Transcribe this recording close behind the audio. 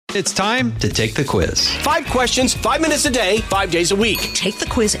It's time to take the quiz. 5 questions, 5 minutes a day, 5 days a week. Take the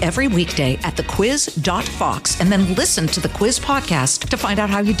quiz every weekday at thequiz.fox and then listen to the quiz podcast to find out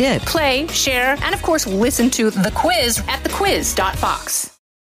how you did. Play, share, and of course, listen to the quiz at thequiz.fox.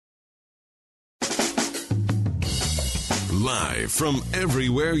 Live from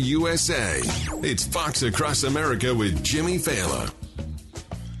everywhere USA, it's Fox Across America with Jimmy Fallon.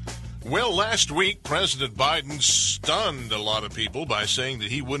 Well, last week, President Biden stunned a lot of people by saying that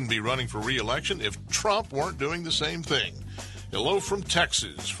he wouldn't be running for re-election if Trump weren't doing the same thing. Hello from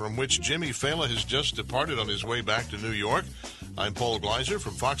Texas, from which Jimmy Fallon has just departed on his way back to New York. I'm Paul Gleiser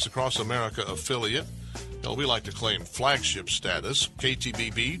from Fox Across America affiliate. Well, we like to claim flagship status,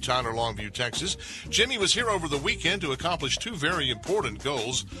 KTBB, Tyler, Longview, Texas. Jimmy was here over the weekend to accomplish 2 very important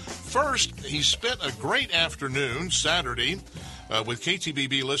goals. First, he spent a great afternoon Saturday with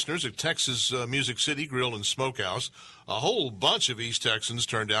KTBB listeners at Texas Music City Grill and Smokehouse. A whole bunch of East Texans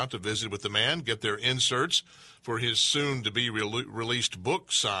turned out to visit with the man, get their inserts for his soon-to-be released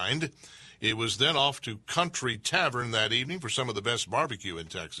book signed. It was then off to Country Tavern that evening for some of the best barbecue in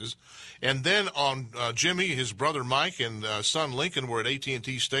Texas. And then on Jimmy, his brother Mike, and son Lincoln were at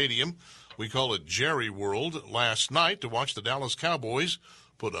AT&T Stadium. We call it Jerry World last night to watch the Dallas Cowboys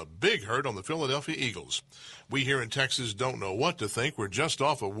put a big hurt on the Philadelphia Eagles. We here in Texas don't know what to think. We're just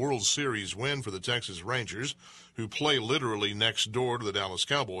off a World Series win for the Texas Rangers, who play literally next door to the Dallas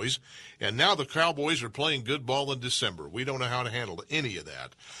Cowboys. And now the Cowboys are playing good ball in December. We don't know how to handle any of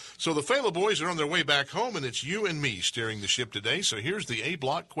that. So the Fela boys are on their way back home, and it's you and me steering the ship today. So here's the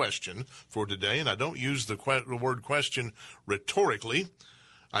A-block question for today, and I don't use the word question rhetorically.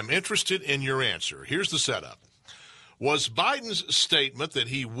 I'm interested in your answer. Here's the setup. Was Biden's statement that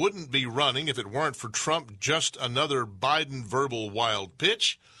he wouldn't be running if it weren't for Trump just another Biden verbal wild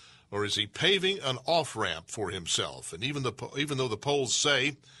pitch, or is he paving an off-ramp for himself? And even though the polls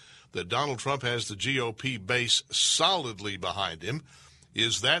say that Donald Trump has the GOP base solidly behind him,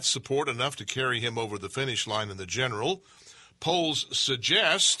 is that support enough to carry him over the finish line in the general? Polls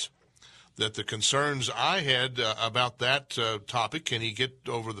suggest that the concerns I had about that topic, can he get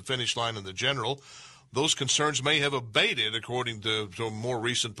over the finish line in the general, those concerns may have abated, according to more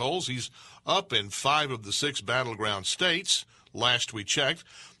recent polls. He's up in 5 of the 6 battleground states, last we checked.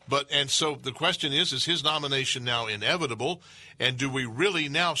 And so the question is his nomination now inevitable? And do we really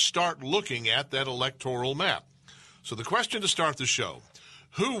now start looking at that electoral map? So the question to start the show,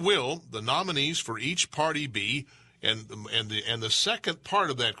 who will the nominees for each party be? And the second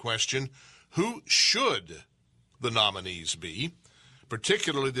part of that question, who should the nominees be?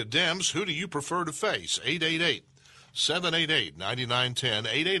 Particularly the Dems, who do you prefer to face? 888-788-9910,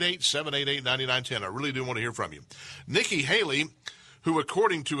 888-788-9910. I really do want to hear from you. Nikki Haley, who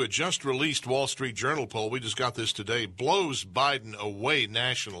according to a just-released Wall Street Journal poll, we just got this today, blows Biden away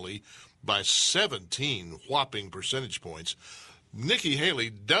nationally by 17 whopping percentage points. Nikki Haley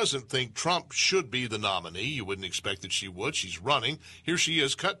doesn't think Trump should be the nominee. You wouldn't expect that she would. She's running. Here she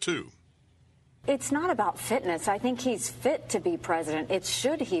is, cut 2. It's not about fitness. I think he's fit to be president. It's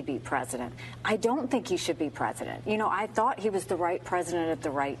should he be president. I don't think he should be president. You know, I thought he was the right president at the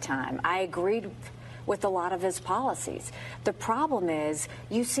right time. I agreed with a lot of his policies. The problem is,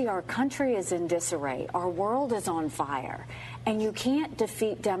 you see our country is in disarray. Our world is on fire. And you can't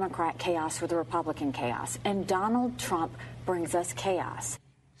defeat Democrat chaos with Republican chaos. And Donald Trump brings us chaos.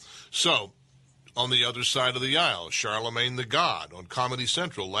 So, on the other side of the aisle, Charlemagne the God on Comedy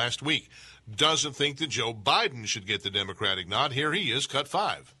Central last week doesn't think that Joe Biden should get the Democratic nod. Here he is, cut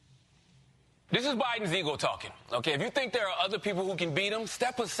 5. This is Biden's ego talking, okay? If you think there are other people who can beat him,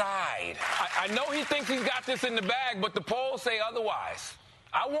 step aside. I know he thinks he's got this in the bag, but the polls say otherwise.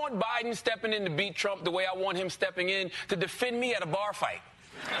 I want Biden stepping in to beat Trump the way I want him stepping in to defend me at a bar fight.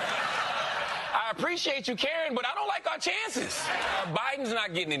 I appreciate you caring, but I don't like our chances. Biden's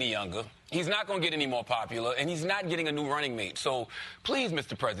not getting any younger. He's not going to get any more popular, and he's not getting a new running mate. So please,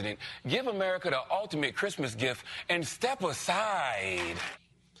 Mr. President, give America the ultimate Christmas gift and step aside.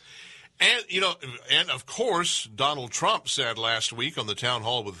 And, you know, and of course, Donald Trump said last week on the town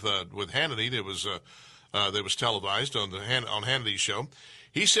hall with Hannity, that was televised on Hannity's show.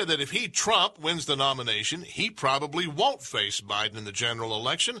 He said that if Trump wins the nomination, he probably won't face Biden in the general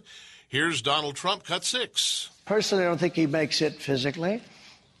election. Here's Donald Trump, cut 6. Personally, I don't think he makes it physically.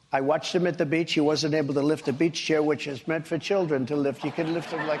 I watched him at the beach. He wasn't able to lift a beach chair, which is meant for children to lift. You can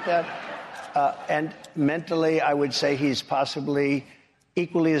lift him like that. And mentally, I would say he's possibly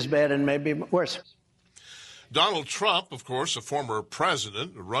equally as bad and maybe worse. Donald Trump, of course, a former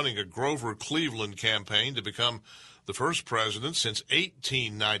president, running a Grover Cleveland campaign to become the first president since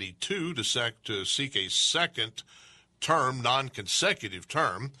 1892 to seek a second term, non-consecutive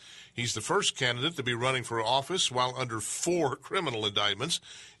term. He's the first candidate to be running for office while under 4 criminal indictments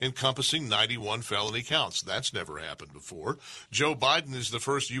encompassing 91 felony counts. That's never happened before. Joe Biden is the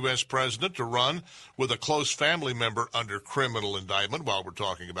first U.S. president to run with a close family member under criminal indictment, while we're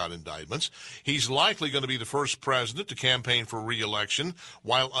talking about indictments. He's likely going to be the first president to campaign for re-election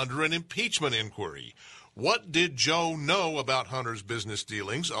while under an impeachment inquiry. What did Joe know about Hunter's business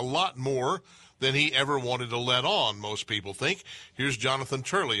dealings? A lot more than he ever wanted to let on, most people think. Here's Jonathan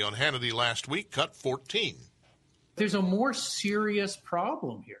Turley on Hannity last week, cut 14. There's a more serious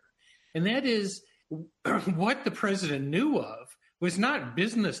problem here, and that is what the president knew of was not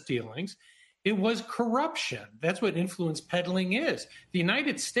business dealings. It was corruption. That's what influence peddling is. The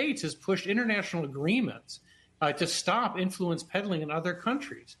United States has pushed international agreements to stop influence peddling in other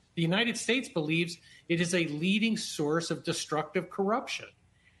countries. The United States believes it is a leading source of destructive corruption.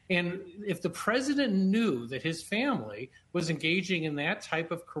 And if the president knew that his family was engaging in that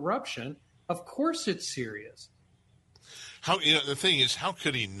type of corruption, of course it's serious. The thing is, how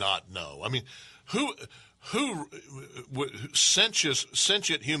could he not know? I mean, who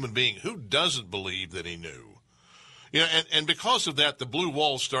sentient human being, who doesn't believe that he knew? And because of that, the blue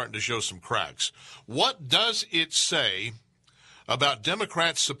wall's starting to show some cracks. What does it say about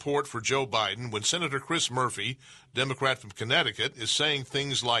Democrats' support for Joe Biden when Senator Chris Murphy, Democrat from Connecticut, is saying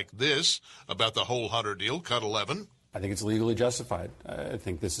things like this about the whole Hunter deal, cut 11? I think it's legally justified. I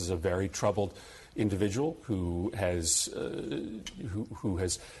think this is a very troubled individual who has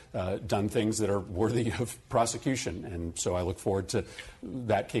done things that are worthy of prosecution. And so I look forward to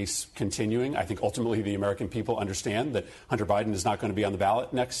that case continuing. I think ultimately the American people understand that Hunter Biden is not going to be on the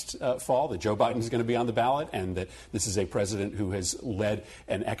ballot next fall, that Joe Biden is going to be on the ballot, and that this is a president who has led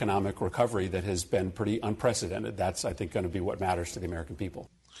an economic recovery that has been pretty unprecedented. That's, I think, going to be what matters to the American people.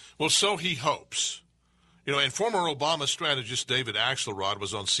 Well, so he hopes. And former Obama strategist David Axelrod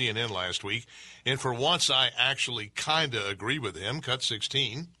was on CNN last week, and for once I actually kind of agree with him. Cut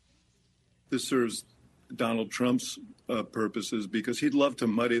 16. This serves Donald Trump's purposes because he'd love to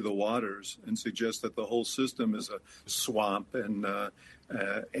muddy the waters and suggest that the whole system is a swamp and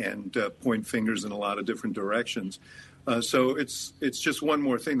point fingers in a lot of different directions. So it's just one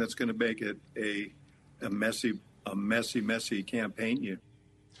more thing that's going to make it a messy campaign year.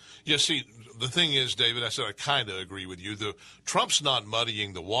 Yeah, see, the thing is, David, I said I kind of agree with you. Trump's not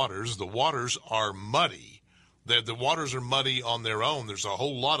muddying the waters. The waters are muddy. The waters are muddy on their own. There's a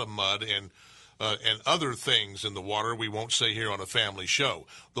whole lot of mud and other things in the water we won't say here on a family show.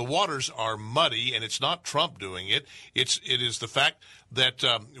 The waters are muddy, and it's not Trump doing it. It is the fact that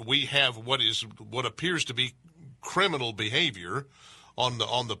we have what appears to be criminal behavior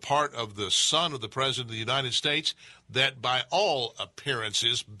on the part of the son of the President of the United States that by all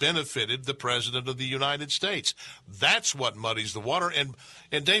appearances benefited the President of the United States. That's what muddies the water.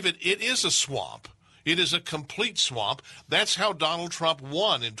 And David, it is a swamp. It is a complete swamp. That's how Donald Trump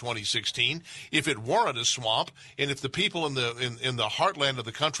won in 2016. If it weren't a swamp, and if the people in the heartland of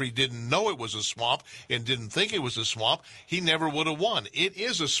the country didn't know it was a swamp and didn't think it was a swamp, he never would have won. It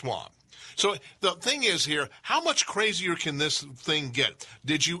is a swamp. So the thing is here, how much crazier can this thing get?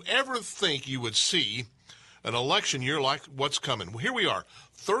 Did you ever think you would see an election year like what's coming? Well, here we are,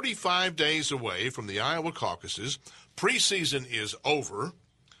 35 days away from the Iowa caucuses. Preseason is over.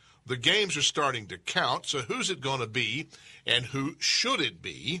 The games are starting to count. So who's it going to be, and who should it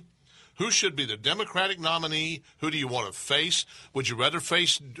be? Who should be the Democratic nominee? Who do you want to face? Would you rather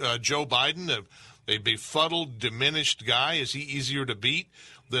face Joe Biden, a befuddled, diminished guy? Is he easier to beat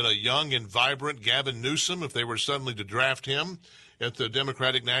than a young and vibrant Gavin Newsom if they were suddenly to draft him at the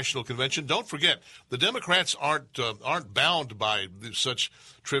Democratic National Convention? Don't forget, the Democrats aren't bound by such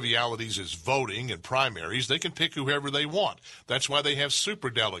trivialities as voting and primaries. They can pick whoever they want. That's why they have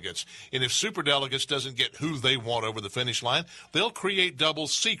superdelegates. And if superdelegates doesn't get who they want over the finish line, they'll create double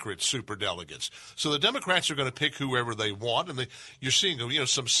secret superdelegates. So the Democrats are going to pick whoever they want, and you're seeing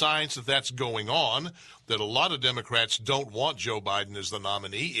some signs that that's going on, that a lot of Democrats don't want Joe Biden as the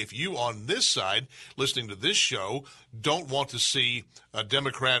nominee. If you on this side, listening to this show, don't want to see a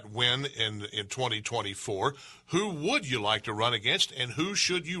Democrat win in 2024, who would you like to run against, and who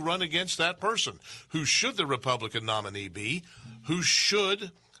should you run against that person? Who should the Republican nominee be? Who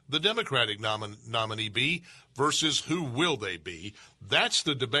should the Democratic nominee be? Versus who will they be? That's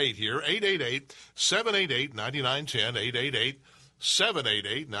the debate here. 888-788-9910,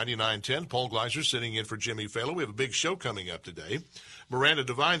 888-788-9910. Paul Gleiser sitting in for Jimmy Fallon. We have a big show coming up today. Miranda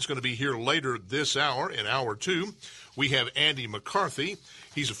Devine's going to be here later this hour, in hour 2. We have Andy McCarthy.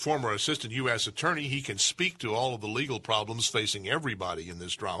 He's a former assistant U.S. attorney. He can speak to all of the legal problems facing everybody in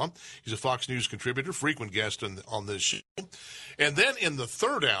this drama. He's a Fox News contributor, frequent guest on this show. And then in the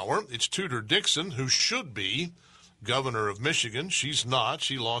third hour, it's Tudor Dixon, who should be governor of Michigan. She's not.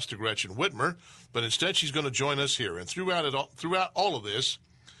 She lost to Gretchen Whitmer. But instead, she's going to join us here. And throughout all of this,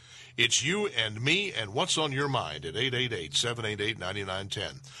 it's you and me and what's on your mind at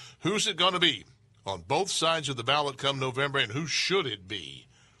 888-788-9910. Who's it going to be on both sides of the ballot come November, and who should it be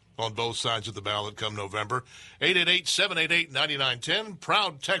on both sides of the ballot come November? 888-788-9910.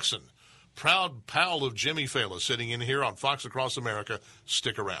 Proud Texan, proud pal of Jimmy Fallon, sitting in here on Fox Across America.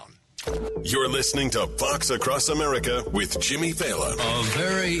 Stick around. You're listening to Fox Across America with Jimmy Fallon. A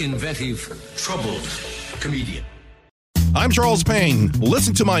very inventive, troubled comedian. I'm Charles Payne.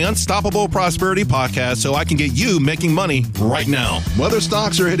 Listen to my Unstoppable Prosperity podcast so I can get you making money right now. Whether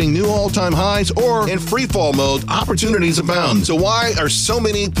stocks are hitting new all-time highs or in free fall mode, opportunities abound. So why are so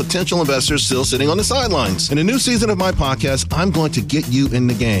many potential investors still sitting on the sidelines? In a new season of my podcast, I'm going to get you in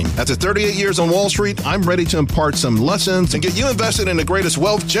the game. After 38 years on Wall Street, I'm ready to impart some lessons and get you invested in the greatest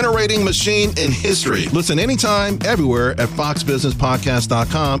wealth-generating machine in history. Listen anytime, everywhere at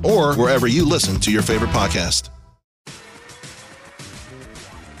foxbusinesspodcast.com or wherever you listen to your favorite podcast.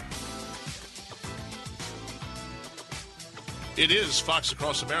 It is Fox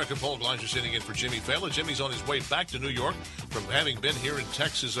Across America. Paul Gleiser sitting in for Jimmy Fallon. Jimmy's on his way back to New York from having been here in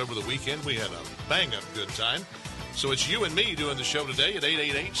Texas over the weekend. We had a bang-up good time. So it's you and me doing the show today at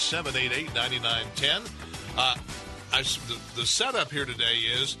 888-788-9910. The setup here today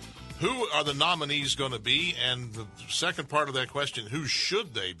is, who are the nominees going to be? And the second part of that question, who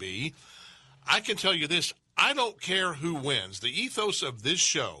should they be? I can tell you this. I don't care who wins. The ethos of this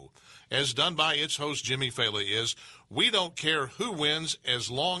show, as done by its host Jimmy Fallon, is we don't care who wins as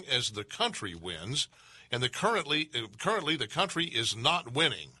long as the country wins, and currently the country is not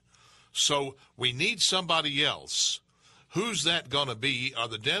winning. So we need somebody else. Who's that going to be? Are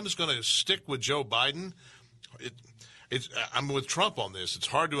the Dems going to stick with Joe Biden? I'm with Trump on this. It's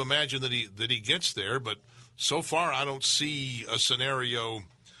hard to imagine that he gets there, but so far I don't see a scenario.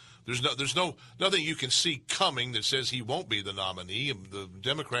 There's nothing you can see coming that says he won't be the nominee. The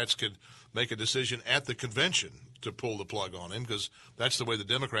Democrats could make a decision at the convention to pull the plug on him, because that's the way the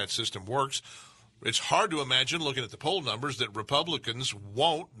Democrat system works. It's hard to imagine, looking at the poll numbers, that Republicans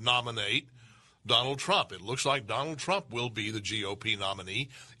won't nominate Donald Trump. It looks like Donald Trump will be the GOP nominee.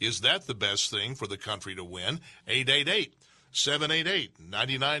 Is that the best thing for the country to win?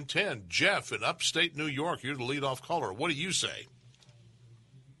 888-788-9910. Jeff in upstate New York, you're the leadoff caller. What do you say?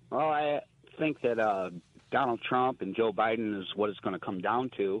 Well, I think that Donald Trump and Joe Biden is what it's going to come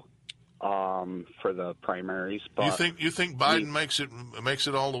down to for the primaries. But you think Biden makes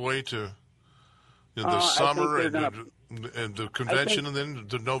it all the way to the summer and the convention and then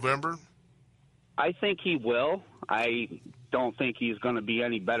to November? I think he will. I don't think he's going to be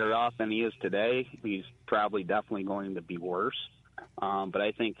any better off than he is today. He's probably definitely going to be worse. But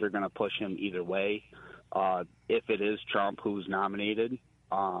I think they're going to push him either way. If it is Trump who's nominated.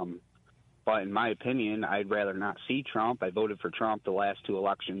 But in my opinion, I'd rather not see Trump. I voted for Trump the last two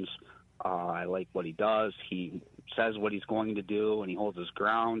elections. I like what he does. He says what he's going to do, and he holds his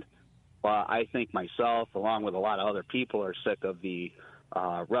ground. But I think myself, along with a lot of other people, are sick of the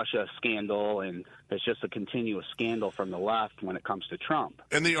Russia scandal, and it's just a continuous scandal from the left when it comes to Trump.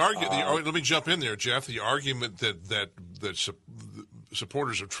 And let me jump in there, Jeff. The argument that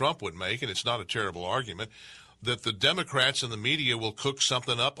supporters of Trump would make, and it's not a terrible argument, that the Democrats and the media will cook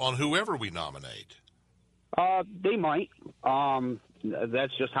something up on whoever we nominate. They might.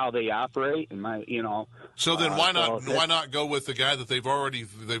 That's just how they operate, So then, why not go with the guy that they've already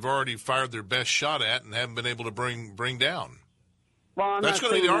fired their best shot at and haven't been able to bring down? Well, I'm that's not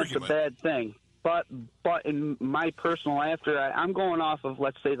going to be saying the that's argument. a bad thing, but in my personal I'm going off of,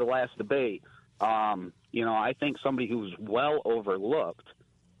 let's say, the last debate. I think somebody who's well overlooked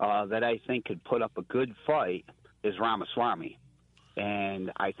that I think could put up a good fight is Ramaswamy.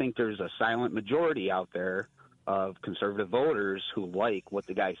 And I think there's a silent majority out there of conservative voters who like what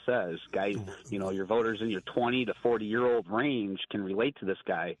the guy says. Your voters in your 20 to 40-year-old range can relate to this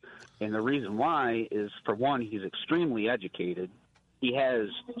guy. And the reason why is, for one, he's extremely educated. He has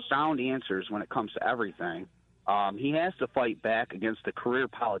sound answers when it comes to everything. He has to fight back against the career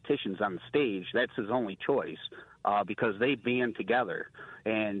politicians on the stage. That's his only choice because they band together.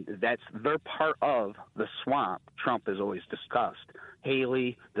 And they're part of the swamp Trump has always discussed.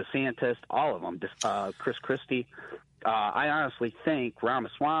 Haley, DeSantis, all of them, Chris Christie. I honestly think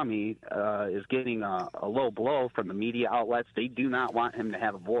Ramaswamy is getting a low blow from the media outlets. They do not want him to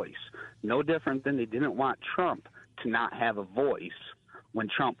have a voice. No different than they didn't want Trump to not have a voice when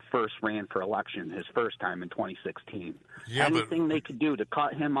Trump first ran for election his first time in 2016. Yeah, anything they could do to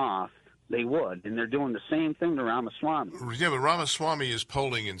cut him off, they would. And they're doing the same thing to Ramaswamy. Yeah, but Ramaswamy is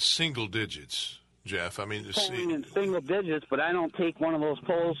polling in single digits, Jeff. I mean, polling in single digits, but I don't take one of those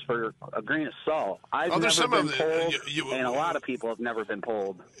polls for a grain of salt. I've never been polled, and a lot of people have never been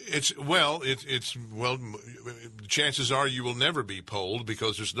polled. Chances are you will never be polled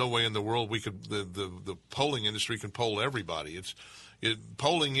because there's no way in the world we could the polling industry can poll everybody.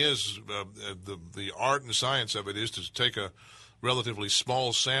 Polling is the art and science of it is to take a relatively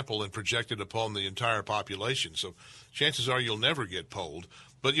small sample and project it upon the entire population. So chances are you'll never get polled.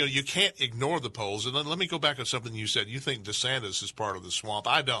 But, you can't ignore the polls. And then let me go back to something you said. You think DeSantis is part of the swamp.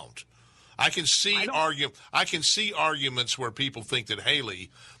 I don't. I can see arguments where people think that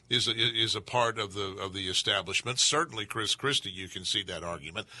Haley is a part of the establishment. Certainly, Chris Christie, you can see that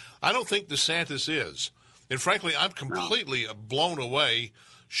argument. I don't think DeSantis is. And frankly, I'm completely blown away,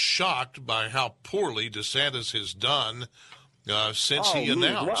 shocked by how poorly DeSantis has done since he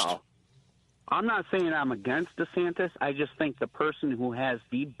announced. Well, I'm not saying I'm against DeSantis. I just think the person who has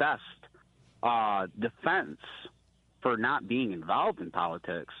the best defense for not being involved in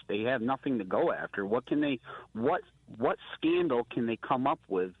politics, they have nothing to go after. What scandal can they come up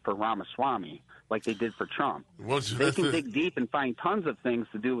with for Ramaswamy like they did for Trump? They can dig deep and find tons of things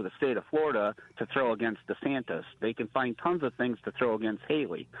to do with the state of Florida to throw against DeSantis. They can find tons of things to throw against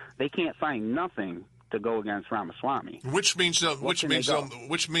Haley. They can't find nothing to go against Ramaswamy. Which means they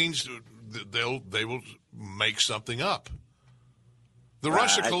will make something up. The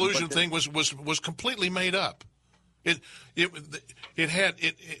Russia collusion thing was completely made up. It had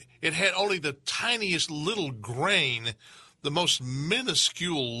only the tiniest little grain, the most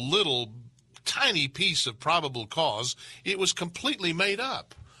minuscule little tiny piece of probable cause. It was completely made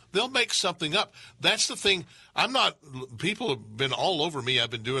up. They'll make something up. That's the thing. People have been all over me. I've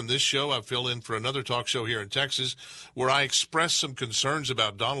been doing this show. I fill in for another talk show here in Texas where I express some concerns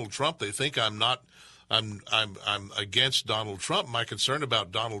about Donald Trump. They think I'm against Donald Trump. My concern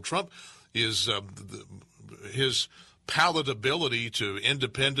about Donald Trump is his palatability to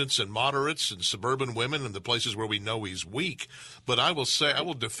independents and moderates and suburban women and the places where we know he's weak. But I will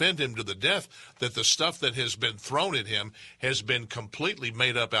defend him to the death that the stuff that has been thrown at him has been completely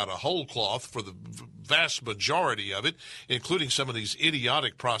made up out of whole cloth for the vast majority of it, including some of these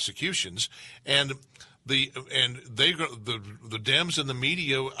idiotic prosecutions. And the Dems and the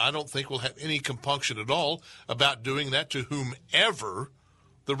media, I don't think will have any compunction at all about doing that to whomever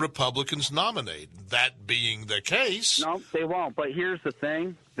the Republicans nominate. That being the case. No, they won't. But here's the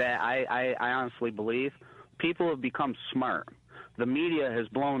thing that I honestly believe. People have become smart. The media has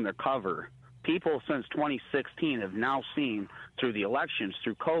blown their cover. People since 2016 have now seen through the elections,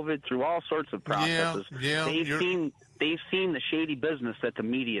 through COVID, through all sorts of processes. They've seen the shady business that the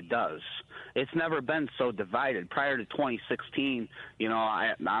media does. It's never been so divided. Prior to 2016,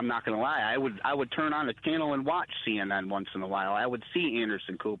 I'm not going to lie, I would turn on the channel and watch CNN once in a while. I would see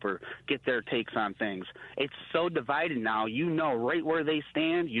Anderson Cooper, get their takes on things. It's so divided now. You know right where they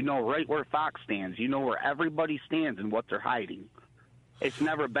stand. You know right where Fox stands. You know where everybody stands and what they're hiding. It's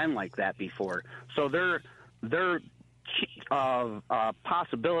never been like that before. So their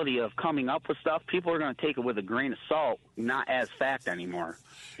possibility of coming up with stuff, people are going to take it with a grain of salt, not as fact anymore.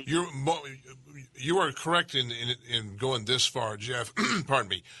 You are correct in going this far, Jeff. Pardon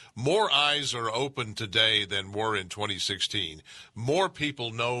me. More eyes are open today than were in 2016. More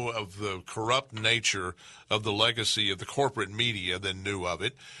people know of the corrupt nature of the legacy of the corporate media than knew of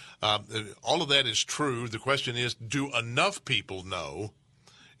it. All of that is true. The question is, do enough people know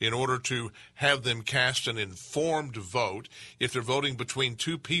in order to have them cast an informed vote if they're voting between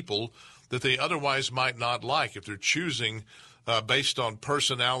two people that they otherwise might not like, if they're choosing based on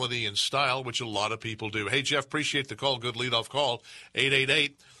personality and style, which a lot of people do. Hey, Jeff, appreciate the call. Good leadoff call.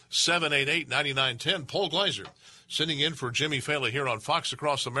 888-788-9910. Paul Gleiser sitting in for Jimmy Fallon here on Fox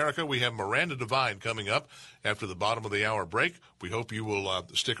Across America. We have Miranda Devine coming up after the bottom of the hour break. We hope you will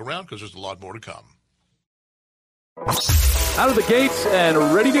stick around because there's a lot more to come. Out of the gates and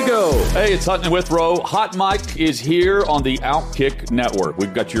ready to go. Hey, it's Hutton Withrow. Hot Mike is here on the Outkick Network.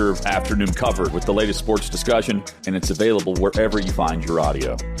 We've got your afternoon covered with the latest sports discussion, and it's available wherever you find your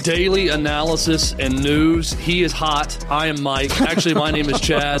audio. Daily analysis and news. He is hot. I am Mike. Actually, my name is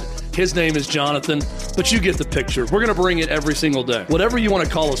Chad. His name is Jonathan, but you get the picture. We're going to bring it every single day. Whatever you want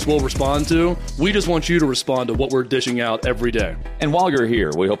to call us, we'll respond to. We just want you to respond to what we're dishing out every day. And while you're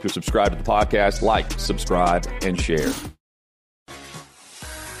here, we hope you subscribe to the podcast, like, subscribe, and share.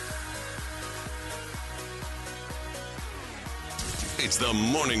 It's the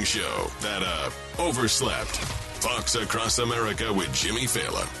morning show that overslept. Fox Across America with Jimmy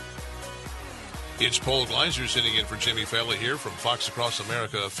Fallon. It's Paul Gleiser sitting in for Jimmy Fallon here from Fox Across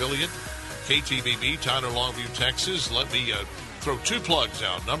America affiliate, KTVB, Tyler, Longview, Texas. Let me throw two plugs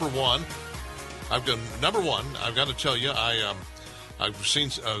out. Number one, I've got to tell you, I've seen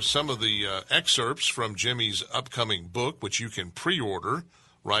some of the excerpts from Jimmy's upcoming book, which you can pre-order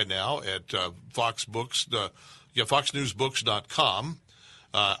right now at foxnewsbooks.com.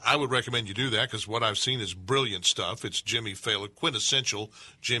 I would recommend you do that because what I've seen is brilliant stuff. It's Jimmy Fallon, quintessential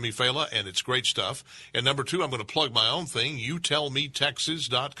Jimmy Fallon, and it's great stuff. And number two, I'm going to plug my own thing,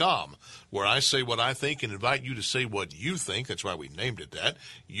 youtellmetexas.com, where I say what I think and invite you to say what you think. That's why we named it that.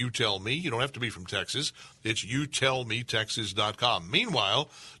 You Tell Me. You don't have to be from Texas. It's youtellmetexas.com. Meanwhile,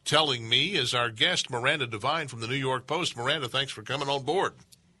 telling me is our guest, Miranda Devine from the New York Post. Miranda, thanks for coming on board.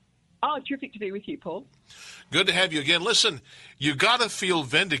 Oh, terrific to be with you, Paul. Good to have you again. Listen, you got to feel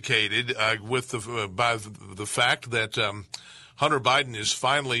vindicated by the fact that Hunter Biden is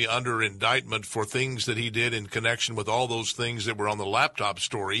finally under indictment for things that he did in connection with all those things that were on the laptop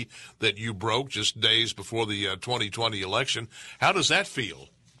story that you broke just days before the 2020 election. How does that feel?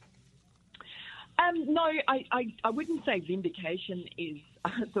 No, I wouldn't say vindication is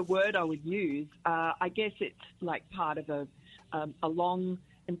the word I would use. I guess it's like part of a long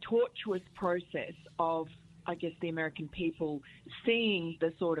and tortuous process of, I guess, the American people seeing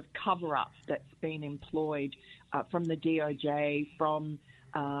the sort of cover-up that's been employed from the DOJ, from,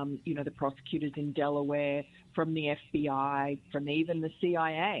 the prosecutors in Delaware, from the FBI, from even the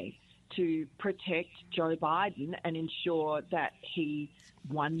CIA to protect Joe Biden and ensure that he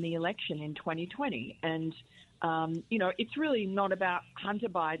won the election in 2020. And, it's really not about Hunter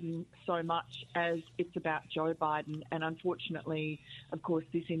Biden so much as it's about Joe Biden. And unfortunately, of course,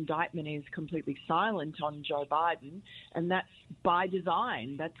 this indictment is completely silent on Joe Biden. And that's by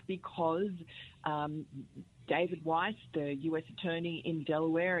design. That's because David Weiss, the U.S. attorney in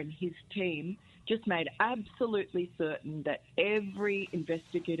Delaware, and his team just made absolutely certain that every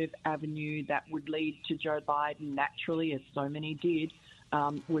investigative avenue that would lead to Joe Biden, naturally, as so many did,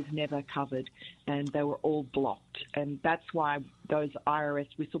 was never covered, and they were all blocked. And that's why those IRS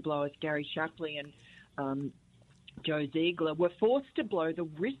whistleblowers, Gary Shapley and Joe Ziegler, were forced to blow the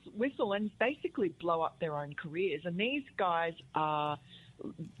whistle and basically blow up their own careers. And these guys are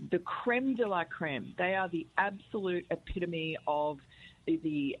the creme de la creme. They are the absolute epitome of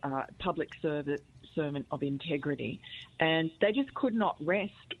the public servant of integrity. And they just could not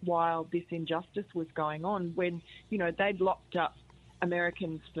rest while this injustice was going on when, they'd locked up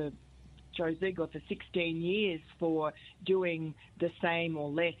Americans for Joe Ziegler for 16 years for doing the same or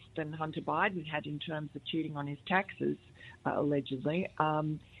less than Hunter Biden had in terms of cheating on his taxes, allegedly,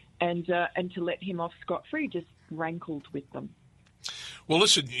 and to let him off scot-free just rankled with them. Well,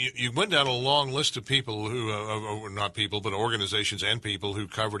 listen, you went down a long list of people who, not people, but organizations and people who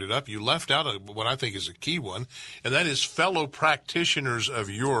covered it up. You left out what I think is a key one, and that is fellow practitioners of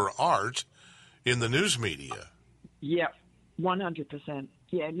your art in the news media. Yeah. 100%.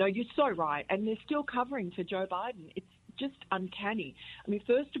 Yeah, no, you're so right. And they're still covering for Joe Biden. It's just uncanny. I mean,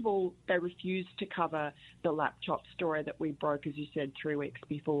 first of all, they refused to cover the laptop story that we broke, as you said, 3 weeks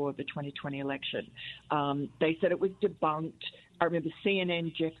before the 2020 election. They said it was debunked. I remember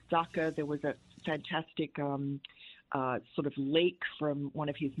CNN, Jeff Zucker, there was a fantastic sort of leak from one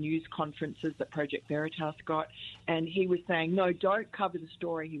of his news conferences that Project Veritas got, and he was saying, no, don't cover the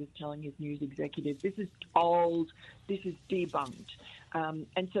story. He was telling his news executives, this is old, this is debunked.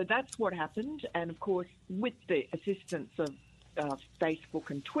 And so that's what happened. And, of course, with the assistance of Facebook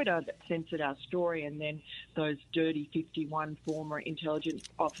and Twitter that censored our story, and then those dirty 51 former intelligence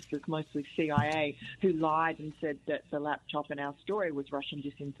officers, mostly CIA, who lied and said that the laptop in our story was Russian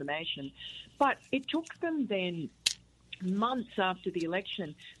disinformation. But it took them then months after the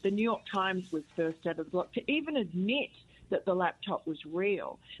election, the New York Times was first out of the block to even admit that the laptop was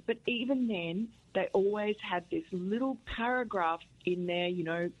real. But even then, they always had this little paragraph in there,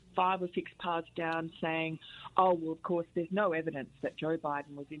 5 or 6 parts down saying, oh, well, of course, there's no evidence that Joe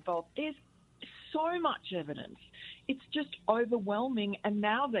Biden was involved. There's so much evidence. It's just overwhelming. And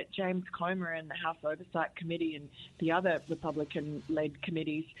now that James Comer and the House Oversight Committee and the other Republican-led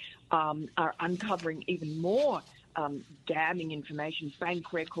committees are uncovering even more damning information,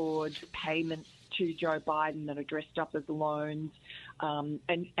 bank records, payments, to Joe Biden that are dressed up as loans, and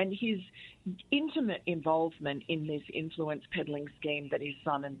his intimate involvement in this influence peddling scheme that his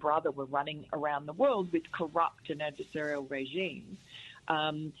son and brother were running around the world with corrupt and adversarial regimes.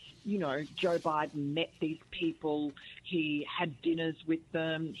 Joe Biden met these people. He had dinners with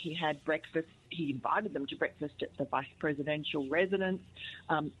them. He had breakfast. He invited them to breakfast at the vice presidential residence.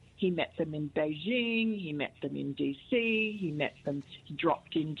 He met them in Beijing. He met them in D.C. He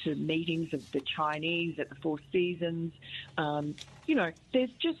dropped into meetings of the Chinese at the Four Seasons.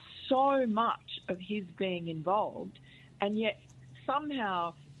 There's just so much of his being involved. And yet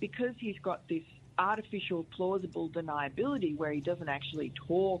somehow, because he's got this artificial, plausible deniability where he doesn't actually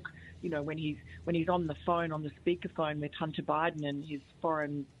talk, when he's on the phone, on the speakerphone with Hunter Biden and his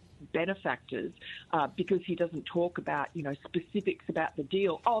foreign benefactors, because he doesn't talk about, specifics about the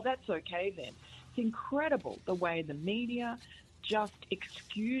deal. Oh, that's okay then. It's incredible the way the media just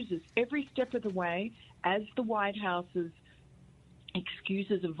excuses every step of the way as the White House's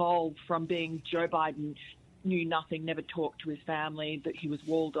excuses evolve from being Joe Biden knew nothing, never talked to his family, that he was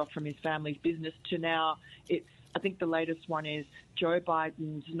walled off from his family's business, to now I think the latest one is Joe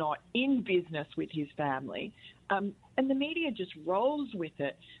Biden's not in business with his family. And the media just rolls with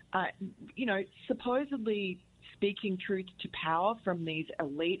it, supposedly speaking truth to power from these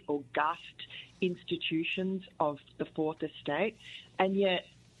elite, august institutions of the Fourth Estate. And yet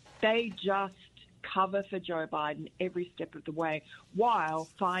they just cover for Joe Biden every step of the way while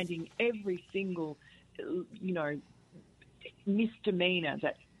finding every single misdemeanor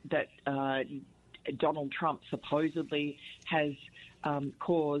that Donald Trump supposedly has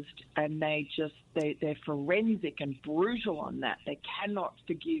caused, and they're forensic and brutal on that. They cannot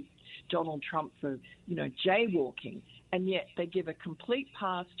forgive Donald Trump for jaywalking, and yet they give a complete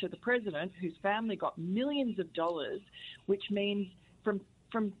pass to the president, whose family got millions of dollars, which means from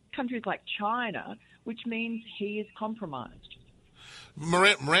countries like China, which means he is compromised.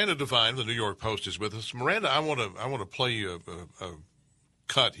 Miranda Devine, the New York Post, is with us. Miranda, I want to play you a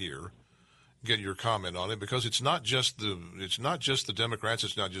cut here, get your comment on it, because it's not just the Democrats,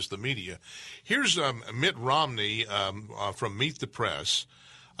 it's not just the media. Here's Mitt Romney from Meet the Press,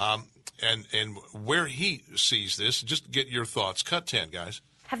 and where he sees this. Just get your thoughts. Cut 10, guys.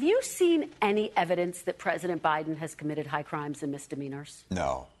 Have you seen any evidence that President Biden has committed high crimes and misdemeanors?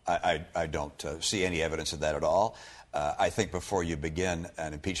 No, I don't see any evidence of that at all. I think before you begin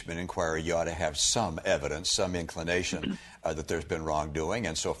an impeachment inquiry, you ought to have some evidence, some inclination that there's been wrongdoing,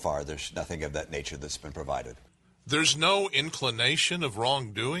 and so far there's nothing of that nature that's been provided. There's no inclination of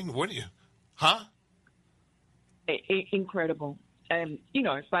wrongdoing? What do you... Huh? Incredible.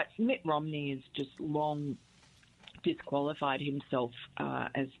 But Mitt Romney has just long disqualified himself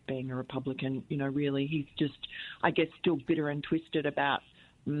as being a Republican. Really, he's just, I guess, still bitter and twisted about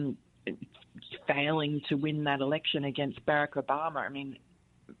failing to win that election against Barack Obama. I mean,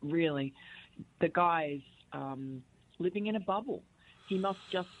 really, the guy's living in a bubble. He must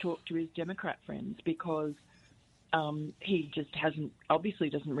just talk to his Democrat friends, because he just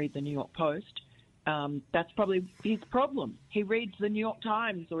obviously doesn't read the New York Post. That's probably his problem. He reads the New York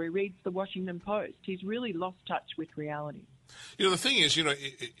Times or he reads the Washington Post. He's really lost touch with reality. The thing is,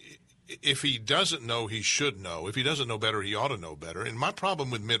 if he doesn't know, he should know. If he doesn't know better, he ought to know better. And my problem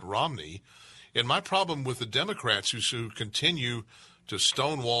with Mitt Romney, and my problem with the Democrats who continue to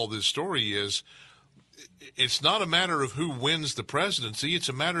stonewall this story, is it's not a matter of who wins the presidency. It's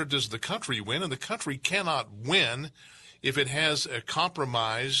a matter of, does the country win? And the country cannot win if it has a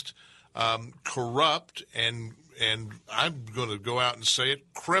compromised, corrupt, and I'm going to go out and say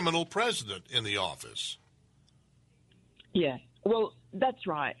it, criminal president in the office. Yeah, well, that's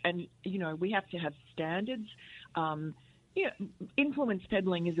right. And, we have to have standards. Influence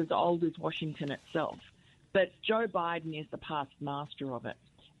peddling is as old as Washington itself, but Joe Biden is the past master of it.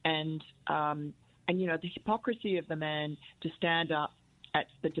 And the hypocrisy of the man to stand up at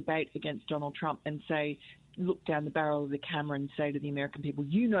the debate against Donald Trump and look down the barrel of the camera and say to the American people,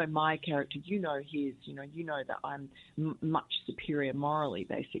 my character, his, that I'm much superior morally,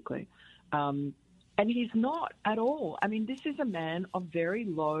 basically. And he's not at all. I mean, this is a man of very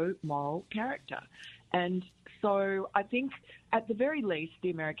low moral character. And so I think at the very least, the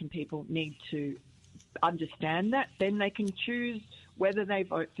American people need to understand that. Then they can choose whether they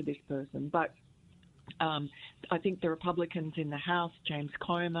vote for this person. But I think the Republicans in the House, James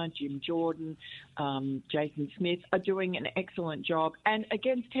Comer, Jim Jordan, Jason Smith, are doing an excellent job, and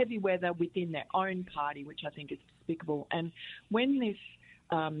against heavy weather within their own party, which I think is despicable. And when this,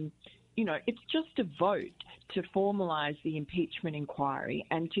 it's just a vote to formalise the impeachment inquiry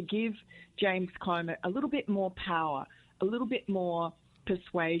and to give James Comer a little bit more power, a little bit more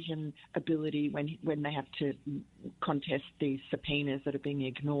persuasion ability when they have to contest these subpoenas that are being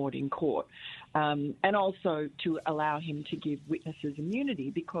ignored in court, and also to allow him to give witnesses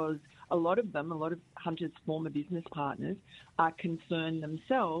immunity, because a lot of Hunter's former business partners are concerned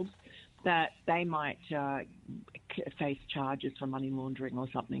themselves that they might face charges for money laundering or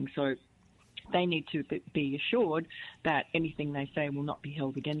something. So they need to be assured that anything they say will not be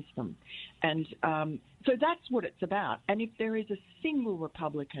held against them. And so that's what it's about. And if there is a single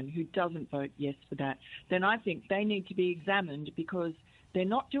Republican who doesn't vote yes for that, then I think they need to be examined, because they're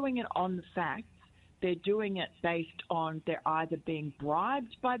not doing it on the facts. They're doing it based on they're either being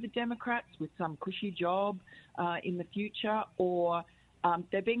bribed by the Democrats with some cushy job in the future, or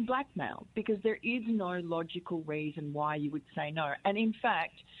they're being blackmailed, because there is no logical reason why you would say no. And in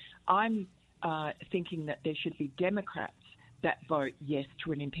fact, I'm thinking that there should be Democrats that vote yes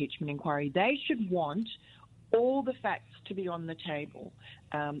to an impeachment inquiry. They should want all the facts to be on the table,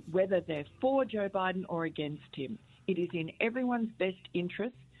 whether they're for Joe Biden or against him. It is in everyone's best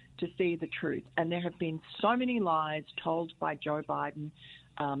interest to see the truth. And there have been so many lies told by Joe Biden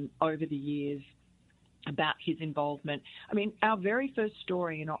over the years about his involvement. I mean, our very first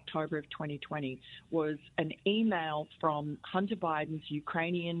story in October of 2020 was an email from Hunter Biden's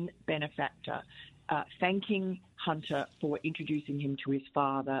Ukrainian benefactor thanking Hunter for introducing him to his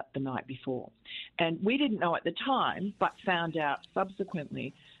father the night before. And we didn't know at the time, but found out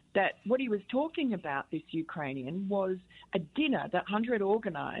subsequently, that what he was talking about, this Ukrainian, was a dinner that Hunter had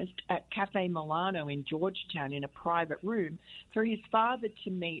organised at Cafe Milano in Georgetown in a private room for his father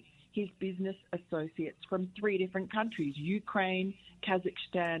to meet his business associates from 3 different countries, Ukraine,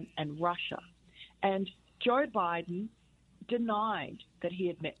 Kazakhstan, and Russia. And Joe Biden denied that he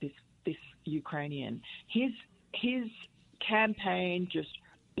had met this Ukrainian. His campaign just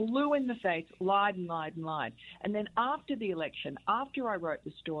blew in the face, lied and lied and lied. And then after the election, after I wrote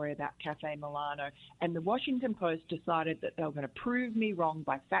the story about Cafe Milano, and the Washington Post decided that they were going to prove me wrong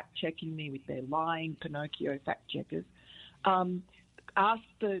by fact-checking me with their lying Pinocchio fact-checkers, asked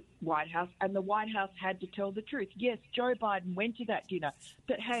the White House, and the White House had to tell the truth. Yes, Joe Biden went to that dinner,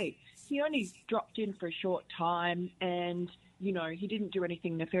 but hey, he only dropped in for a short time, and, you know, he didn't do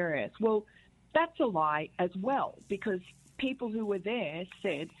anything nefarious. Well, that's a lie as well, because people who were there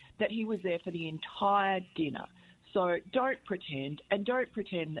said that he was there for the entire dinner. So don't pretend, and don't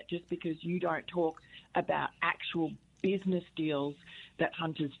pretend that just because you don't talk about actual business deals that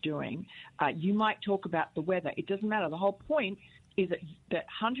Hunter's doing, you might talk about the weather. It doesn't matter. The whole point is that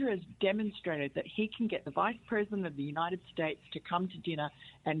Hunter has demonstrated that he can get the Vice President of the United States to come to dinner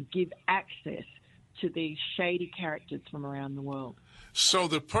and give access to these shady characters from around the world. So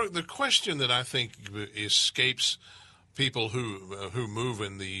the question that I think escapes people who move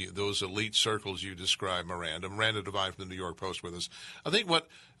in those elite circles you describe, Miranda Devine from the New York Post with us. I think what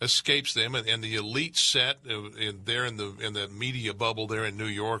escapes them and the elite set there in the media bubble there in New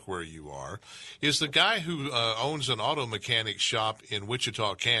York where you are is the guy who owns an auto mechanic shop in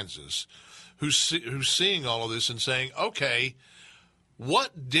Wichita, Kansas, who's seeing all of this and saying, okay,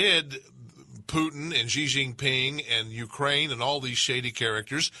 what did Putin and Xi Jinping and Ukraine and all these shady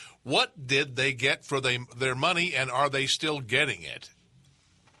characters, what did they get for their money, and are they still getting it?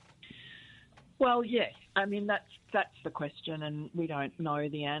 Well, yes. I mean, that's the question, and we don't know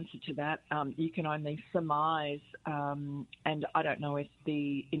the answer to that. You can only surmise, and I don't know if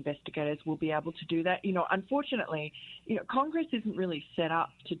the investigators will be able to do that. You know, unfortunately, Congress isn't really set up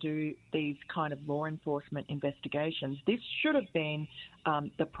to do these kind of law enforcement investigations. This should have been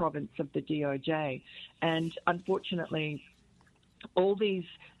the province of the DOJ, and unfortunately, all these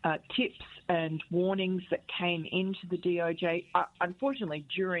tips and warnings that came into the DOJ, unfortunately,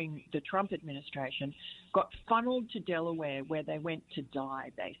 during the Trump administration, got funneled to Delaware, where they went to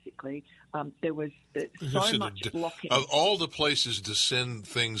die, basically. There was so much blocking. Of all the places to send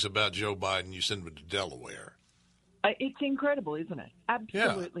things about Joe Biden, you send them to Delaware. It's incredible, isn't it?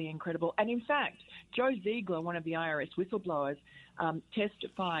 Absolutely incredible. And in fact, Joe Ziegler, one of the IRS whistleblowers,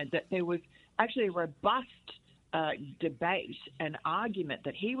 testified that there was actually a robust debate and argument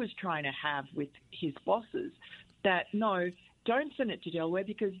that he was trying to have with his bosses that, no, don't send it to Delaware,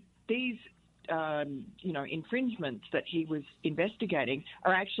 because these infringements that he was investigating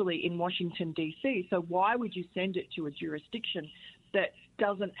are actually in Washington, D.C. So why would you send it to a jurisdiction that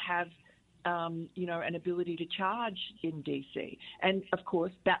doesn't have an ability to charge in D.C.? And, of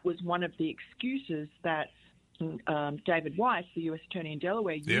course, that was one of the excuses that David Weiss, the U.S. Attorney in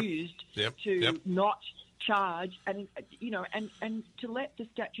Delaware, used to not charge and to let the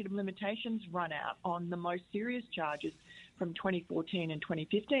statute of limitations run out on the most serious charges from 2014 and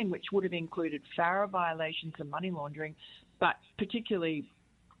 2015, which would have included FARA violations and money laundering. but particularly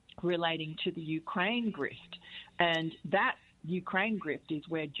relating to the Ukraine grift. And that Ukraine grift is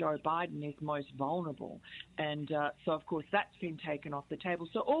where Joe Biden is most vulnerable. And so, of course, that's been taken off the table.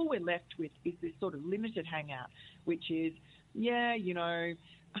 So all we're left with is this sort of limited hangout, which is,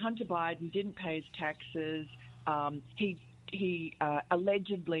 Hunter Biden didn't pay his taxes. He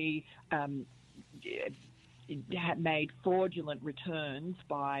allegedly had made fraudulent returns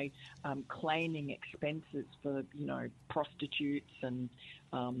by claiming expenses for, prostitutes and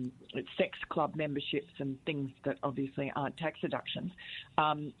sex club memberships and things that obviously aren't tax deductions.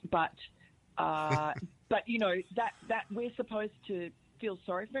 But that we're supposed to feel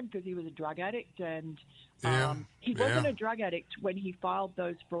sorry for him because he was a drug addict, and he wasn't a drug addict when he filed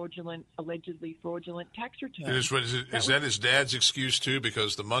those allegedly fraudulent tax returns. Is that his dad's excuse too?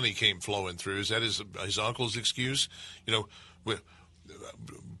 Because the money came flowing through. Is that his uncle's excuse?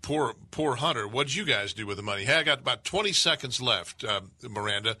 Poor Hunter. What did you guys do with the money? Hey, I got about 20 seconds left,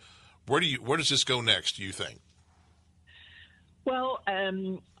 Miranda. Where does this go next, do you think? Well,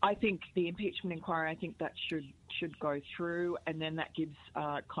 I think the impeachment inquiry, I think that should go through, and then that gives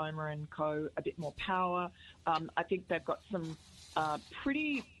Comer and co. a bit more power. I think they've got some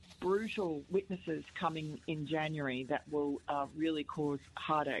pretty brutal witnesses coming in January that will really cause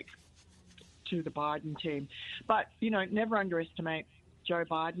heartache to the Biden team. But, never underestimate Joe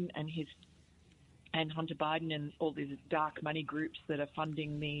Biden and Hunter Biden and all these dark money groups that are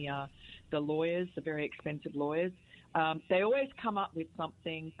funding the lawyers, the very expensive lawyers. They always come up with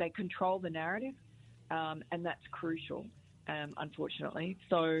something. They control the narrative, and that's crucial, unfortunately.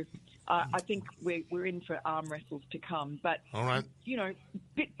 So I think we're in for arm wrestles to come. But, all right.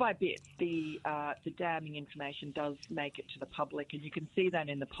 Bit by bit, the damning information does make it to the public, and you can see that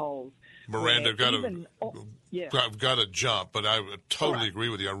in the polls. Miranda, I've got to jump, but I totally agree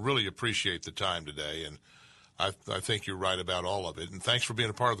with you. I really appreciate the time today, and I think you're right about all of it. And thanks for being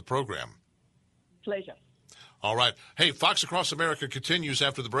a part of the program. Pleasure. All right. Hey, Fox Across America continues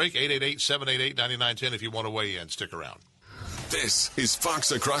after the break. 888-788-9910 if you want to weigh in. Stick around. This is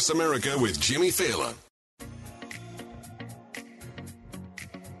Fox Across America with Jimmy Fallon.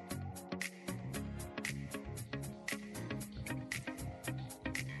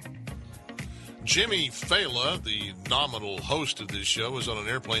 Jimmy Fallon, the nominal host of this show, is on an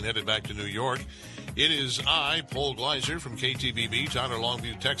airplane headed back to New York. It is I, Paul Gleiser from KTVB, Tyler,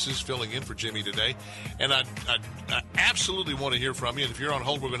 Longview, Texas, filling in for Jimmy today. And I absolutely want to hear from you. And if you're on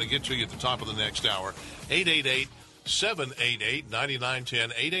hold, we're going to get to you at the top of the next hour.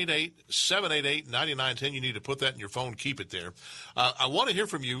 888-788-9910. 888-788-9910. You need to put that in your phone. Keep it there. I want to hear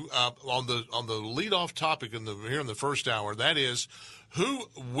from you on the leadoff topic here in the first hour. That is, who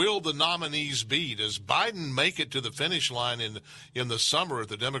will the nominees be? Does Biden make it to the finish line in the summer at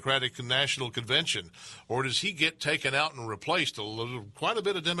the Democratic National Convention, or does he get taken out and replaced? Quite a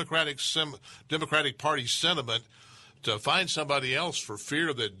bit of Democratic Party sentiment to find somebody else for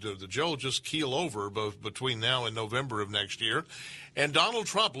fear that the Joe will just keel over between now and November of next year. And Donald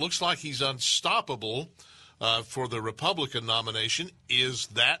Trump looks like he's unstoppable for the Republican nomination. Is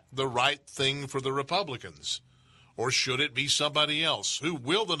that the right thing for the Republicans? Or should it be somebody else? Who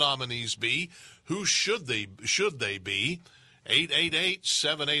will the nominees be? Who should they be?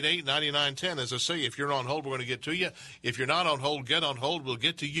 888-788-9910. As I say, if you're on hold, we're going to get to you. If you're not on hold, get on hold. We'll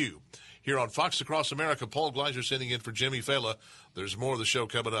get to you. Here on Fox Across America, Paul Gleiser sitting in for Jimmy Fallon. There's more of the show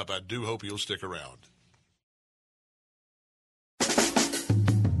coming up. I do hope you'll stick around.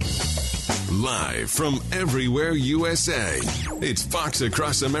 Live from everywhere USA, it's Fox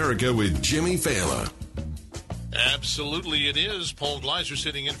Across America with Jimmy Fallon. Absolutely it is. Paul Gleiser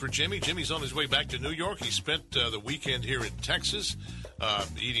sitting in for Jimmy. Jimmy's on his way back to New York. He spent the weekend here in Texas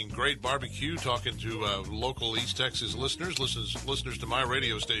eating great barbecue, talking to local East Texas listeners to my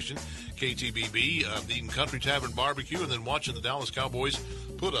radio station, KTBB, eating Country Tavern barbecue, and then watching the Dallas Cowboys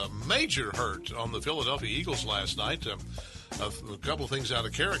put a major hurt on the Philadelphia Eagles last night. A couple of things out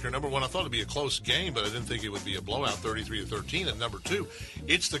of character. Number one, I thought it'd be a close game, but I didn't think it would be a blowout, 33-13. And number two,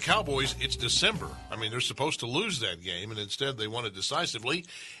 it's the Cowboys. It's December. I mean, they're supposed to lose that game, and instead they won it decisively.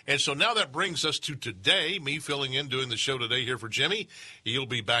 And so now that brings us to today, me filling in, doing the show today here for Jimmy. He'll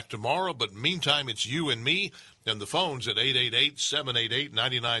be back tomorrow, but meantime, it's you and me. And the phone's at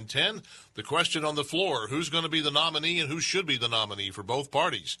 888-788-9910. The question on the floor, who's going to be the nominee and who should be the nominee for both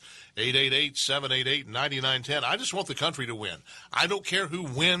parties? 888-788-9910. I just want the country to win. I don't care who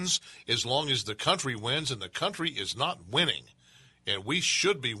wins as long as the country wins, and the country is not winning. And we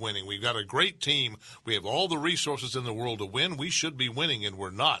should be winning. We've got a great team. We have all the resources in the world to win. We should be winning, and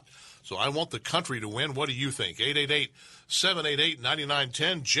we're not. So I want the country to win. What do you think?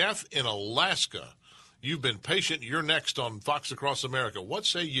 888-788-9910. Jeff in Alaska You've been patient. You're next on Fox Across America. What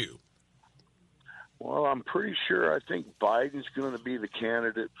say you? Well, I'm pretty sure I think Biden's going to be the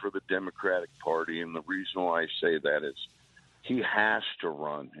candidate for the Democratic Party, and the reason why I say that is he has to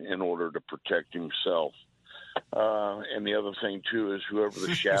run in order to protect himself. And the other thing, too, is whoever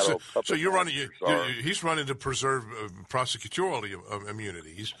the shadow puppet so you're running. are. He's running to preserve prosecutorial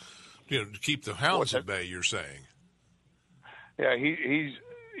immunity. He's, to keep the hounds at bay. You're saying? Yeah,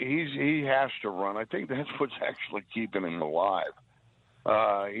 he has to run. I think that's what's actually keeping him alive.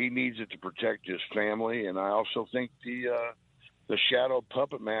 He needs it to protect his family, and I also think the shadow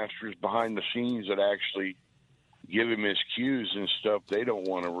puppet masters behind the scenes that actually give him his cues and stuff, they don't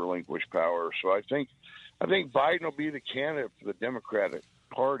want to relinquish power. So I think Biden will be the candidate for the Democratic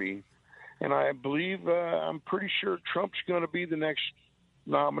Party, and I believe I'm pretty sure Trump's going to be the next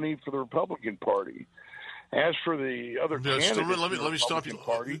nominee for the Republican Party. As for the other candidates, let me stop you.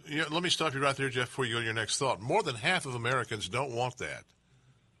 Let me stop you right there, Jeff, before you go to your next thought. More than half of Americans don't want that.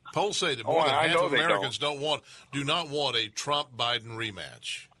 Polls say that more than half of Americans do not want a Trump-Biden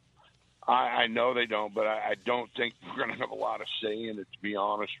rematch. I know they don't, but I don't think we're going to have a lot of say in it, to be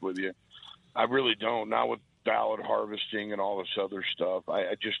honest with you. I really don't. Not with ballot harvesting and all this other stuff.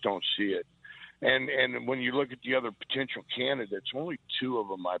 I just don't see it. And when you look at the other potential candidates, only two of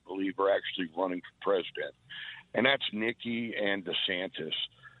them, I believe, are actually running for president, and that's Nikki and DeSantis.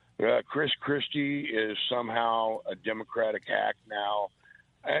 Chris Christie is somehow a Democratic hack now.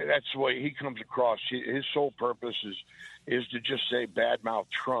 That's the way he comes across. His sole purpose is to just say badmouth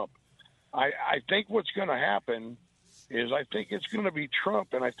Trump. I think what's going to happen is I think it's going to be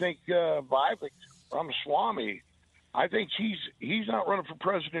Trump, and I think Vivek Ramaswamy, I think he's not running for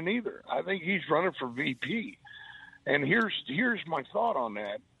president either. I think he's running for VP. And here's my thought on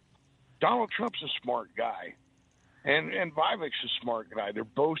that. Donald Trump's a smart guy, and Vivek's a smart guy. They're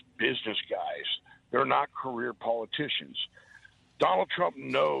both business guys. They're not career politicians. Donald Trump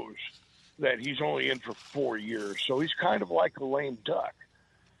knows that he's only in for 4 years, so he's kind of like a lame duck.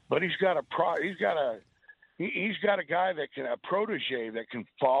 But he's got a guy that can, a protege that can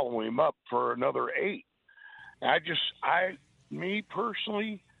follow him up for another 8. Me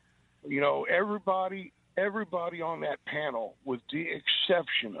personally, everybody on that panel, with the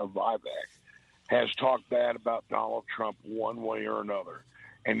exception of Vivek, has talked bad about Donald Trump one way or another.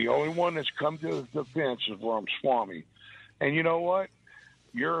 And the only one that's come to his defense is Ramaswamy. And you know what?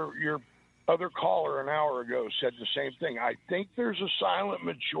 Your other caller an hour ago said the same thing. I think there's a silent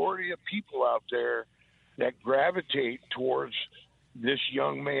majority of people out there that gravitate towards this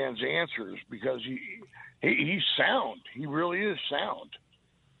young man's answers because he's sound. He really is sound.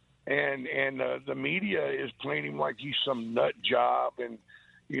 And the media is playing him like he's some nut job and,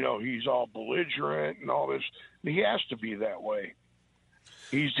 he's all belligerent and all this. He has to be that way.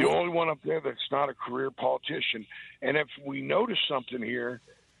 He's the only one up there that's not a career politician. And if we notice something here,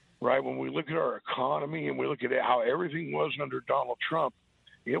 right, when we look at our economy and we look at how everything was under Donald Trump,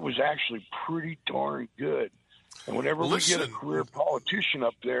 it was actually pretty darn good. And whenever we get a career politician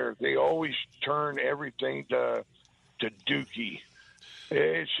up there, they always turn everything to Dookie.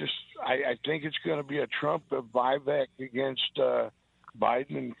 It's just, I think it's going to be a Trump of Vivek against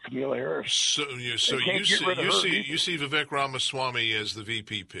Biden and Kamala Harris. So you see Vivek Ramaswamy as the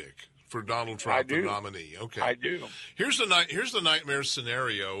VP pick for Donald Trump, the nominee. Okay, I do. Here's the nightmare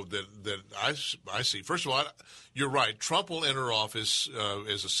scenario that I see. First of all, you're right. Trump will enter office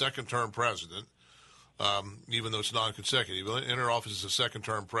as a second-term president, even though it's non-consecutive. He'll enter office as a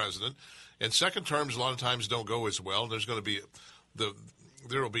second-term president, and second terms a lot of times don't go as well. There's going to be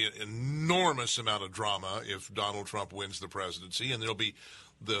there will be an enormous amount of drama if Donald Trump wins the presidency, and there'll be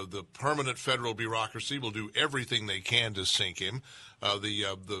the permanent federal bureaucracy will do everything they can to sink him.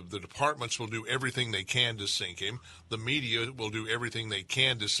 The departments will do everything they can to sink him. The media will do everything they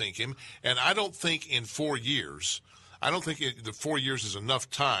can to sink him. And I don't think in 4 years, the 4 years is enough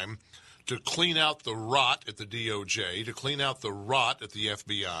time to clean out the rot at the DOJ, to clean out the rot at the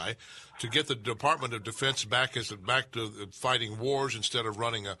FBI, to get the Department of Defense back to fighting wars instead of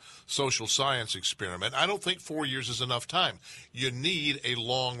running a social science experiment. I don't think 4 years is enough time. You need a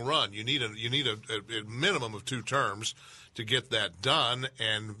long run. You need a minimum of 2 terms to get that done,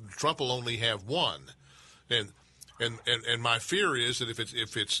 and Trump will only have 1. And my fear is that if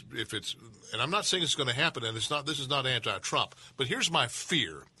it's and I'm not saying it's going to happen, and this is not anti-Trump, but here's my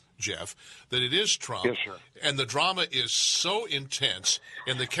fear, Jeff, that it is Trump, yes, sir, and the drama is so intense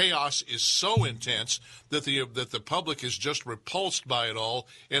and the chaos is so intense that the public is just repulsed by it all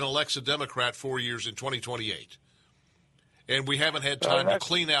and elects a Democrat 4 years in 2028. And we haven't had time to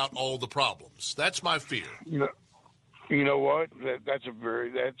clean out all the problems. That's my fear. You know what? That's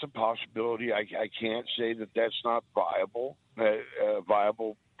a possibility. I can't say that that's not viable, a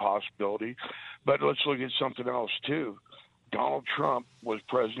viable possibility. But let's look at something else too. Donald Trump was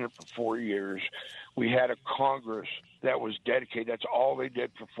president for 4 years. We had a Congress that was dedicated. That's all they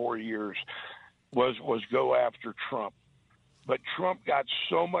did for 4 years was go after Trump. But Trump got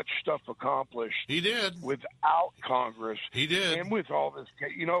so much stuff accomplished. He did. Without Congress. He did. And with all this,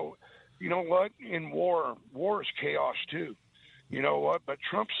 you know what? In war is chaos too. You know what? But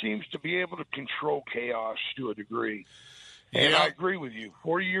Trump seems to be able to control chaos to a degree. And I agree with you.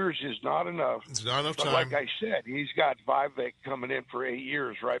 4 years is not enough. It's not enough but time. Like I said, he's got Vivek coming in for 8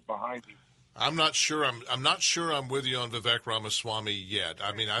 years right behind him. I'm not sure. I'm not sure I'm with you on Vivek Ramaswamy yet.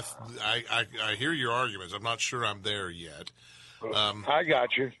 I mean, I hear your arguments. I'm not sure I'm there yet. I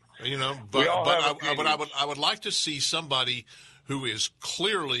got you. You know, but I would like to see somebody who is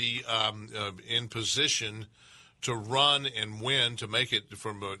clearly in position to run and win, to make it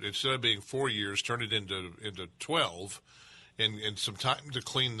from instead of being 4 years, turn it into 12, and some time to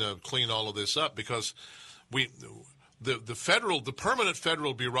clean all of this up, because the permanent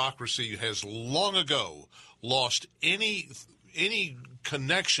federal bureaucracy has long ago lost any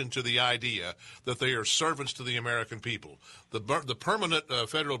connection to the idea that they are servants to the American people. The permanent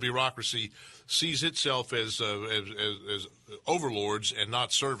federal bureaucracy sees itself as overlords and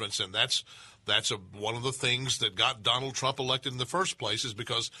not servants, and that's one of the things that got Donald Trump elected in the first place, is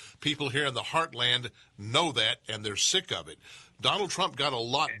because people here in the heartland know that, and they're sick of it. Donald Trump got a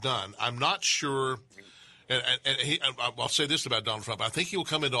lot done. I'm not sure, and I'll say this about Donald Trump. I think he'll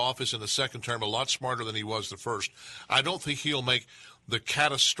come into office in the second term a lot smarter than he was the first. I don't think he'll make the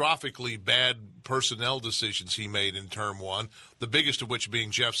catastrophically bad personnel decisions he made in term one, the biggest of which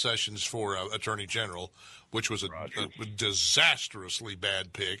being Jeff Sessions for Attorney General, which was a disastrously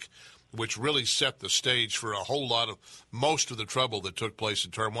bad pick, which really set the stage for most of the trouble that took place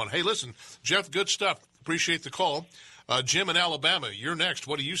in term one. Hey, listen, Jeff, good stuff. Appreciate the call. Jim in Alabama, you're next.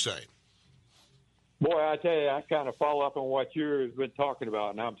 What do you say? Boy, I tell you, I kind of follow up on what you've been talking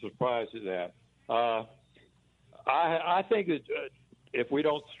about, and I'm surprised at that. I think that if we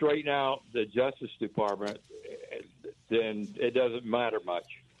don't straighten out the Justice Department, then it doesn't matter much.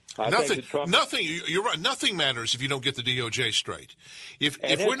 Nothing. You're right. Nothing matters if you don't get the DOJ straight. If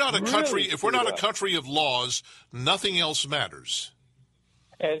we're not a country of laws, nothing else matters.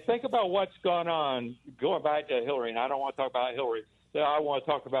 And think about what's gone on. Going back to Hillary, and I don't want to talk about Hillary. I want to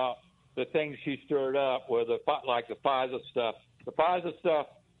talk about the things she stirred up, like the FISA stuff. The FISA stuff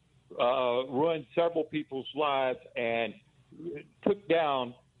ruined several people's lives and took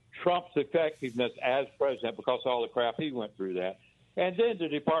down Trump's effectiveness as president because of all the crap he went through that. And then the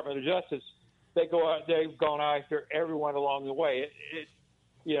Department of Justice, they've gone after everyone along the way.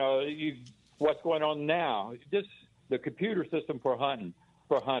 What's going on now? Just the computer system for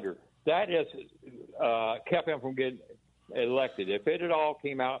Hunter. That has kept him from getting elected. If it had all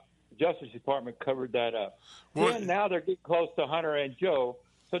came out, the Justice Department covered that up. Then now they're getting close to Hunter and Joe.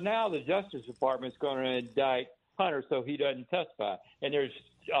 So now the Justice Department's going to indict Hunter so he doesn't testify. And there's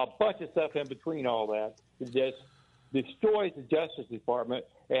a bunch of stuff in between all that. It just destroys the Justice Department.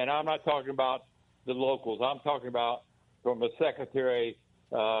 And I'm not talking about the locals. I'm talking about from the secretary,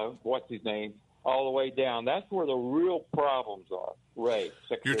 what's his name, all the way down. That's where the real problems are. Ray.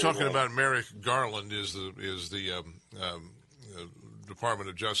 You're talking about Merrick Garland is the Department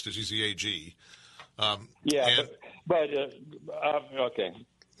of Justice. He's the AG. Okay.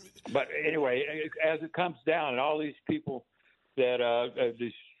 But anyway, as it comes down, and all these people that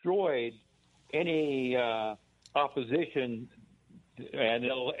destroyed any opposition, and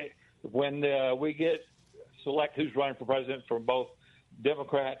when we select who's running for president from both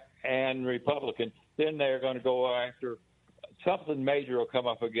Democrat and Republican, then they're going to go after something major will come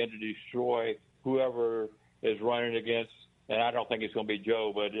up again to destroy whoever is running against. And I don't think it's going to be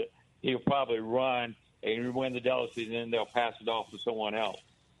Joe, but he'll probably run and win the delegacy, and then they'll pass it off to someone else.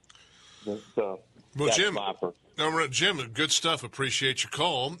 So, Jim, good stuff. Appreciate your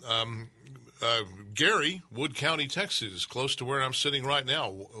call. Gary, Wood County, Texas, close to where I'm sitting right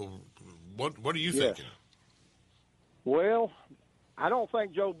now. What are you thinking? Well, I don't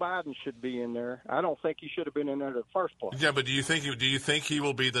think Joe Biden should be in there. I don't think he should have been in there in the first place. Yeah, but do you think he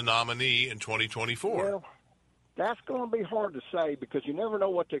will be the nominee in 2024? Well, that's going to be hard to say because you never know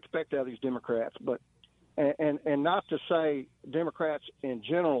what to expect out of these Democrats. But and not to say Democrats in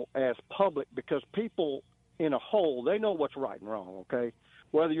general as public, because people in a whole, they know what's right and wrong, okay?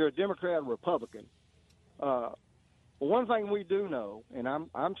 Whether you're a Democrat or Republican. One thing we do know, and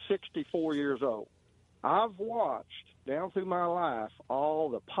I'm 64 years old, I've watched down through my life all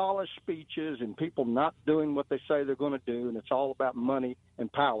the polished speeches and people not doing what they say they're going to do, and it's all about money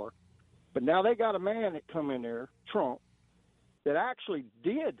and power. But now they got a man that come in there, Trump, that actually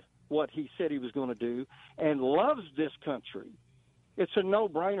did what he said he was going to do and loves this country. It's a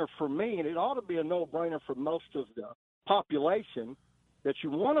no-brainer for me, and it ought to be a no-brainer for most of the population, that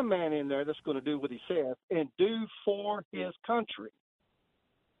you want a man in there that's going to do what he says and do for his country.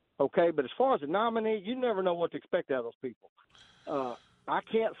 Okay, but as far as a nominee, you never know what to expect out of those people. I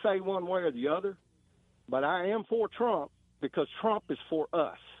can't say one way or the other, but I am for Trump because Trump is for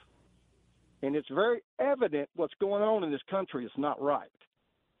us. And it's very evident what's going on in this country is not right.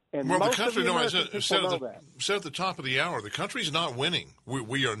 And well, most the country, of the no, I American said, people know that. said at the top of the hour, the country's not winning.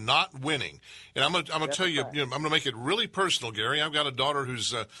 We are not winning. And I'm going to tell you, I'm going to make it really personal, Gary. I've got a daughter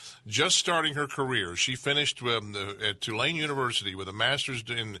who's just starting her career. She finished at Tulane University with a master's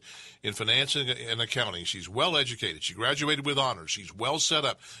in finance and accounting. She's well educated. She graduated with honors. She's well set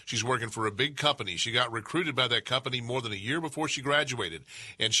up. She's working for a big company. She got recruited by that company more than a year before she graduated.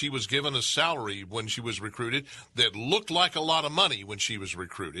 And she was given a salary when she was recruited that looked like a lot of money when she was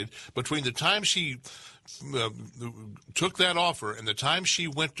recruited. Between the time she took that offer and the time she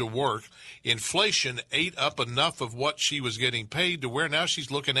went to work, inflation ate up enough of what she was getting paid to where now she's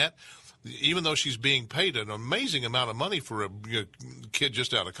looking at, even though she's being paid an amazing amount of money for a kid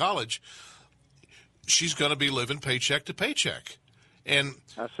just out of college, she's going to be living paycheck to paycheck. And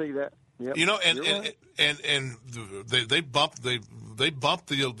I see that. Yep. You know, Right. and they bumped the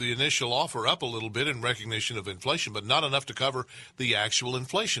initial offer up a little bit in recognition of inflation, but not enough to cover the actual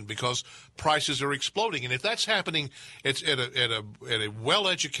inflation because prices are exploding. And if that's happening, it's at a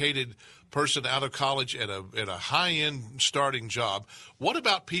well-educated person out of college at a high-end starting job. What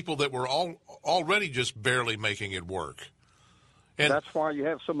about people that were already just barely making it work? And that's why you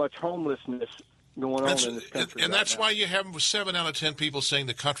have so much homelessness going on in this country. And that's why you have 7 out of 10 people saying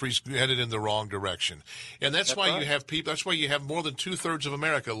the country's headed in the wrong direction. And that's why you have people. That's why you have more than 2/3 of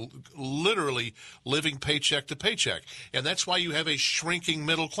America literally living paycheck to paycheck. And that's why you have a shrinking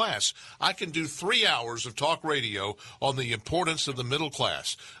middle class. I can do 3 hours of talk radio on the importance of the middle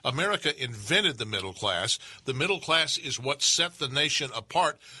class. America invented the middle class. The middle class is what set the nation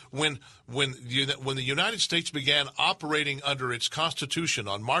apart when the United States began operating under its Constitution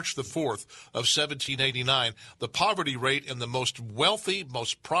on March the 4th of 1789, the poverty rate in the most wealthy,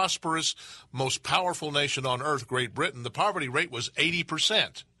 most prosperous, most powerful nation on earth, Great Britain, the poverty rate was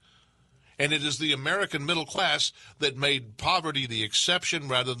 80%. And it is the American middle class that made poverty the exception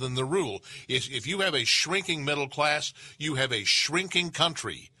rather than the rule. If you have a shrinking middle class, you have a shrinking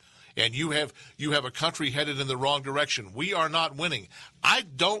country. And you have a country headed in the wrong direction. We are not winning. I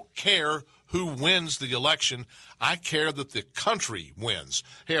don't care who wins the election. I care that the country wins.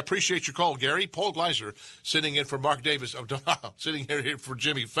 Hey, I appreciate your call, Gary. Paul Gleiser sitting in for Mark Davis, sitting here for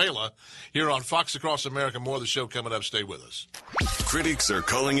Jimmy Fela here on Fox Across America. More of the show coming up. Stay with us. Critics are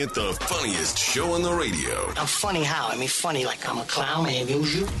calling it the funniest show on the radio. I'm funny how? I mean, funny like I'm a clown and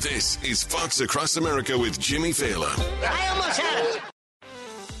amuse you? This is Fox Across America with Jimmy Fela. I almost had it.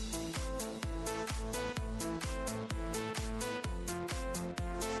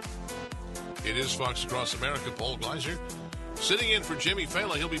 It is Fox Across America. Paul Gleiser sitting in for Jimmy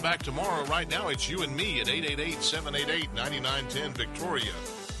Fela. He'll be back tomorrow. Right now, it's you and me at 888-788-9910 Victoria.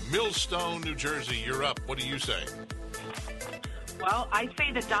 Millstone, New Jersey, you're up. What do you say? Well, I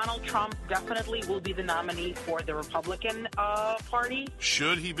say that Donald Trump definitely will be the nominee for the Republican Party.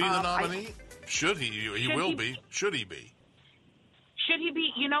 Should he be the nominee? Should he? He will be. Should he be? Should he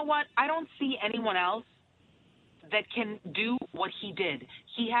be? You know what? I don't see anyone else that can do what he did.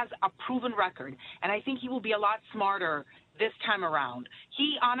 He has a proven record, and I think he will be a lot smarter this time around.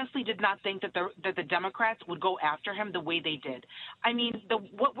 He honestly did not think that the Democrats would go after him the way they did. I mean,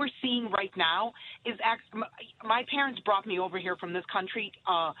 what we're seeing right now is my parents brought me over here from this country,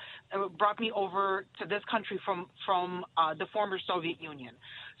 brought me over to this country from the former Soviet Union.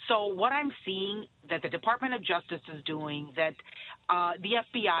 So what I'm seeing that the Department of Justice is doing, that the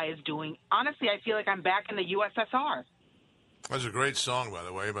FBI is doing, honestly, I feel like I'm back in the USSR. That's a great song, by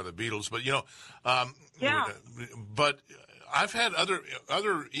the way, by the Beatles. But, but I've had other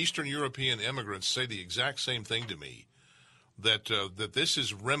Eastern European immigrants say the exact same thing to me, that this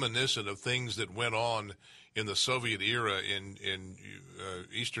is reminiscent of things that went on in the Soviet era in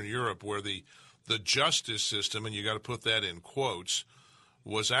Eastern Europe, where the justice system, and you got to put that in quotes,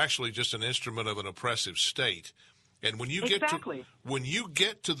 was actually just an instrument of an oppressive state. And when you get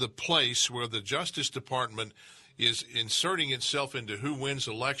to the place where the Justice Department is inserting itself into who wins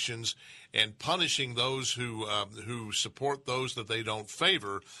elections and punishing those who support those that they don't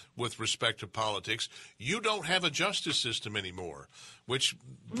favor with respect to politics. You don't have a justice system anymore, which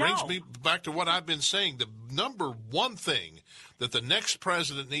brings me back to what I've been saying. The number one thing that the next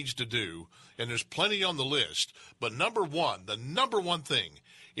president needs to do, and there's plenty on the list, but the number one thing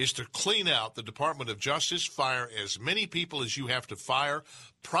is to clean out the Department of Justice, fire as many people as you have to fire,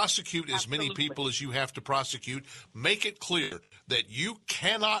 prosecute as many people as you have to prosecute, make it clear that you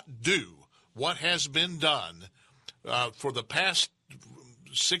cannot do what has been done for the past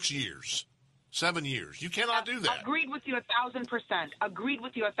 7 years. You cannot do that. Agreed with you 1,000%. Agreed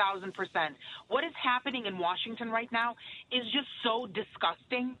with you 1,000%. What is happening in Washington right now is just so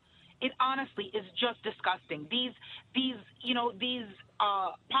disgusting. It honestly is just disgusting. These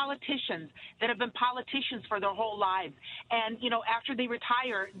politicians that have been politicians for their whole lives, and after they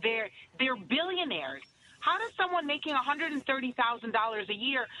retire, they're billionaires. How does someone making $130,000 a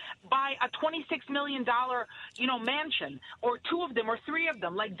year buy a $26 million, mansion, or two of them, or three of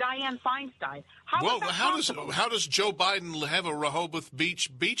them, like Dianne Feinstein? How does Joe Biden have a Rehoboth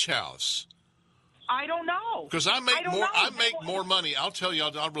beach house? I don't know. Because I make more money. I'll tell you,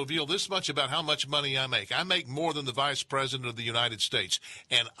 I'll reveal this much about how much money I make. I make more than the Vice President of the United States,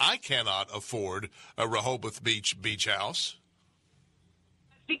 and I cannot afford a Rehoboth beach house.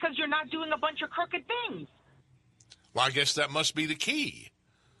 Because you're not doing a bunch of crooked things. Well, I guess that must be the key.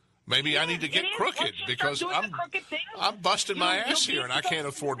 Maybe I need to get crooked because I'm busting my ass here, and I can't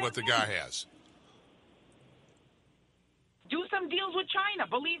afford what the guy has. Do some deals with China.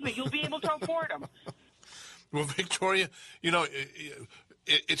 Believe me, you'll be able to afford them. Well, Victoria,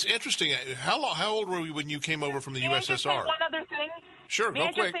 it's interesting. How old were you when you came over from the USSR? May I just say one other thing? Sure, May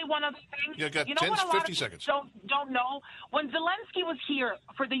I just say one other thing? You got 50 seconds. Don't know. When Zelensky was here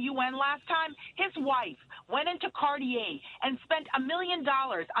for the UN last time, his wife went into Cartier and spent $1 million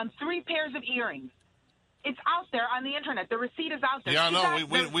on 3 pairs of earrings. It's out there on the internet. The receipt is out there. Yeah, I know.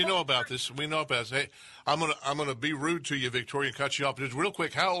 We know about this. We know about this. Hey, I'm gonna be rude to you, Victoria, and cut you off. Just real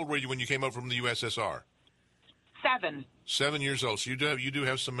quick, how old were you when you came over from the USSR? 7. 7 years old. So you do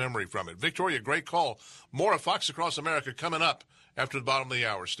have some memory from it. Victoria, great call. More of Fox Across America coming up after the bottom of the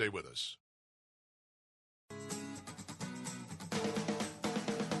hour. Stay with us.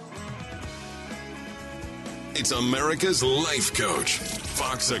 It's America's Life Coach.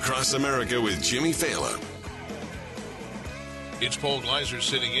 Fox Across America with Jimmy Fallon. It's Paul Gleiser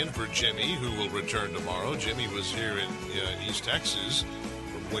sitting in for Jimmy, who will return tomorrow. Jimmy was here in East Texas,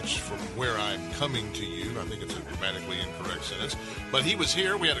 from where I'm coming to you. I think it's a grammatically incorrect sentence. But he was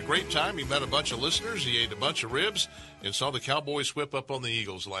here. We had a great time. He met a bunch of listeners. He ate a bunch of ribs and saw the Cowboys whip up on the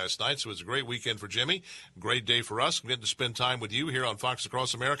Eagles last night. So it was a great weekend for Jimmy. Great day for us. We get to spend time with you here on Fox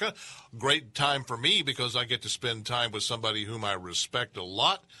Across America. Great time for me because I get to spend time with somebody whom I respect a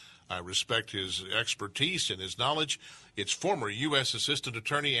lot. I respect his expertise and his knowledge. It's former U.S. Assistant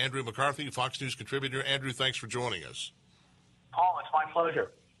Attorney Andrew McCarthy, Fox News contributor. Andrew, thanks for joining us. Paul, it's my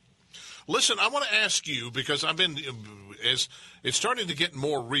pleasure. Listen, I want to ask you, because it's starting to get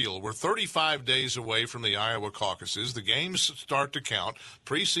more real. We're 35 days away from the Iowa caucuses. The games start to count.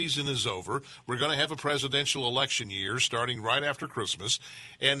 Preseason is over. We're going to have a presidential election year starting right after Christmas.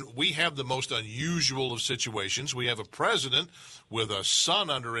 And we have the most unusual of situations. We have a president with a son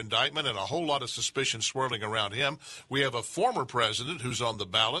under indictment and a whole lot of suspicion swirling around him. We have a former president who's on the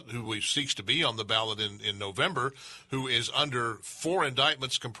ballot, who seeks to be on the ballot in November, who is under 4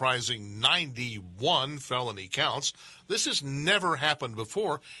 indictments comprising 91 felony counts. This has never happened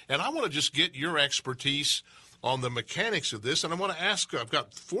before, and I want to just get your expertise on the mechanics of this, and I want to ask, I've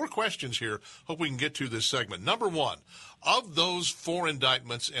got 4 questions here, hope we can get to this segment. Number 1, of those 4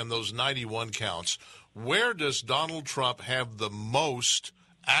 indictments and those 91 counts, where does Donald Trump have the most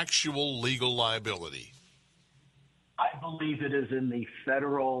actual legal liability? I believe it is in the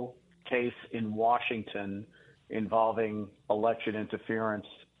federal case in Washington involving election interference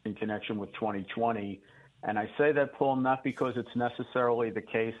in connection with 2020. And I say that, Paul, not because it's necessarily the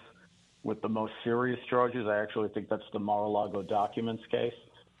case with the most serious charges. I actually think that's the Mar-a-Lago documents case.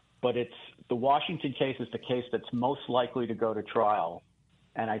 But it's the Washington case is the case that's most likely to go to trial.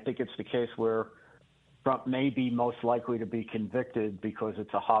 And I think it's the case where Trump may be most likely to be convicted because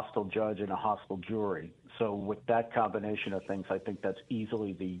it's a hostile judge and a hostile jury. So with that combination of things, I think that's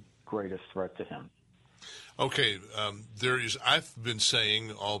easily the greatest threat to him. Okay, I've been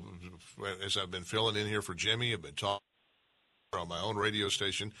saying, as I've been filling in here for Jimmy, I've been talking on my own radio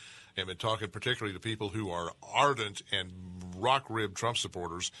station, and been talking particularly to people who are ardent and rock-ribbed Trump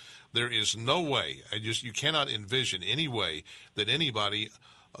supporters. There is no way, you cannot envision any way that anybody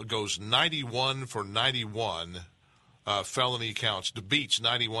goes 91 for 91 felony counts, beats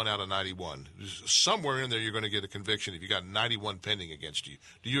 91 out of 91. Somewhere in there you're going to get a conviction if you got 91 pending against you.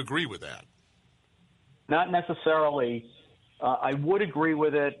 Do you agree with that? Not necessarily. I would agree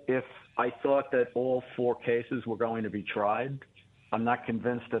with it if I thought that all 4 cases were going to be tried. I'm not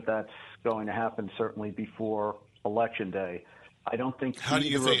convinced that that's going to happen, certainly before Election Day. I don't think. How do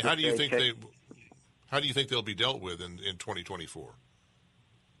you think they'll be dealt with in 2024?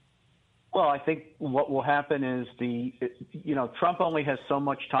 Well, I think what will happen is Trump only has so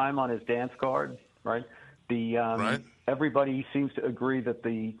much time on his dance card, right? Everybody seems to agree that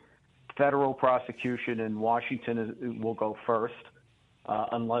the federal prosecution in Washington will go first,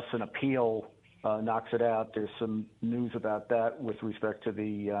 unless an appeal knocks it out. There's some news about that with respect to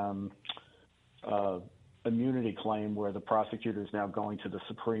the immunity claim, where the prosecutor is now going to the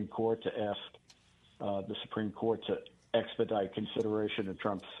Supreme Court to ask the Supreme Court to expedite consideration of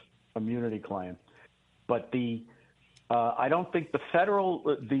Trump's immunity claim. But I don't think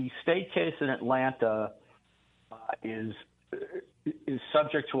the state case in Atlanta is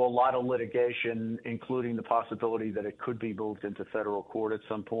subject to a lot of litigation, including the possibility that it could be moved into federal court at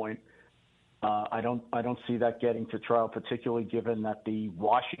some point. I don't see that getting to trial, particularly given that the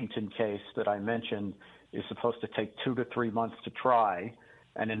Washington case that I mentioned is supposed to take 2 to 3 months to try.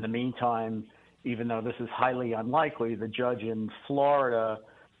 And in the meantime, even though this is highly unlikely, the judge in Florida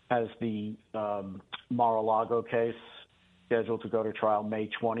has the Mar-a-Lago case scheduled to go to trial May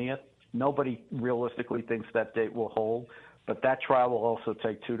 20th. Nobody realistically thinks that date will hold, but that trial will also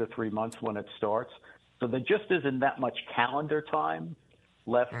take 2 to 3 months when it starts. So there just isn't that much calendar time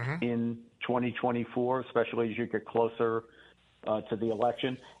left in 2024, especially as you get closer to the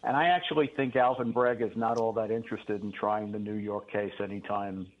election. And I actually think Alvin Bragg is not all that interested in trying the New York case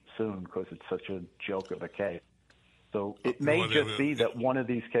anytime soon, because it's such a joke of a case. So it may just be that one of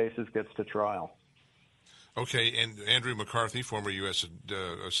these cases gets to trial. Okay, and Andrew McCarthy, former U.S.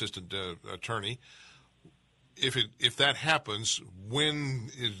 Assistant Attorney, if that happens, when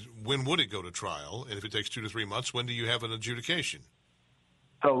would it go to trial? And if it takes 2 to 3 months, when do you have an adjudication?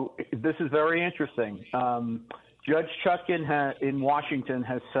 So this is very interesting. Judge Chutkan in Washington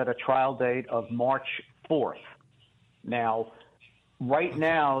has set a trial date of March 4th. Now, right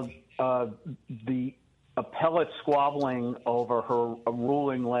now, the appellate squabbling over her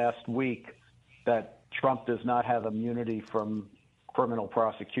ruling last week that Trump does not have immunity from criminal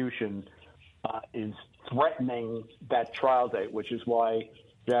prosecution is threatening that trial date, which is why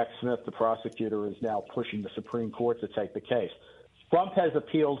Jack Smith, the prosecutor, is now pushing the Supreme Court to take the case. Trump has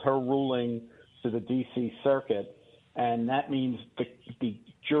appealed her ruling to the D.C. Circuit, and that means the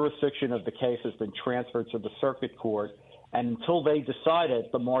jurisdiction of the case has been transferred to the Circuit Court, and until they decide it,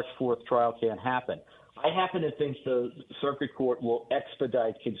 the March 4th trial can't happen. I happen to think the Circuit Court will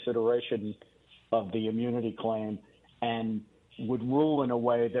expedite consideration of the immunity claim and would rule in a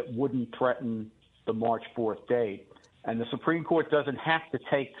way that wouldn't threaten the March 4th date. And the Supreme Court doesn't have to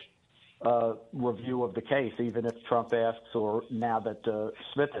take review of the case, even if Trump asks or now that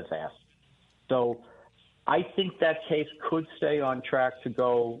Smith has asked. So I think that case could stay on track to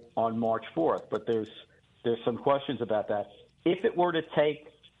go on March 4th, but there's some questions about that. If it were to take,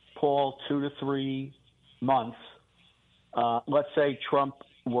 Paul, 2 to 3 months, let's say Trump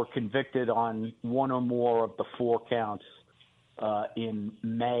were convicted on one or more of the 4 counts in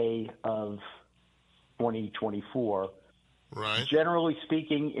May of 2024. Right. Generally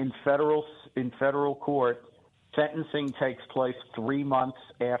speaking, in federal court, sentencing takes place 3 months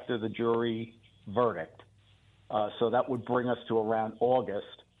after the jury verdict. So that would bring us to around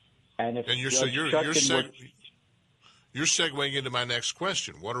August. And if you're segueing into my next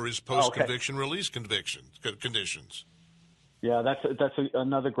question. What are his post-conviction release conditions? Yeah, that's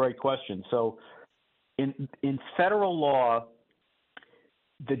another great question. So in federal law,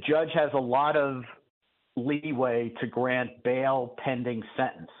 the judge has a lot of leeway to grant bail pending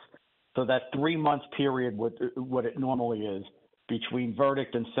sentence. So that 3-month period, what it normally is, between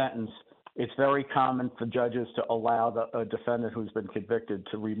verdict and sentence, it's very common for judges to allow a defendant who's been convicted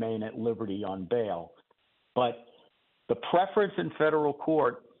to remain at liberty on bail. But the preference in federal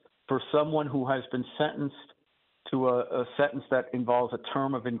court for someone who has been sentenced to a sentence that involves a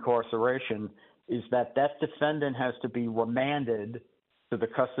term of incarceration is that defendant has to be remanded to the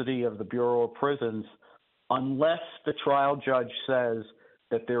custody of the Bureau of Prisons unless the trial judge says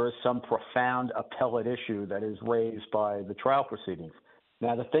that there is some profound appellate issue that is raised by the trial proceedings.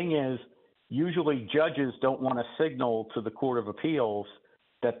 Now, the thing is, usually judges don't want to signal to the Court of Appeals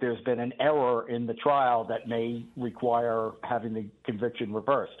that there's been an error in the trial that may require having the conviction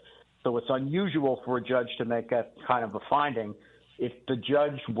reversed. So it's unusual for a judge to make that kind of a finding. if the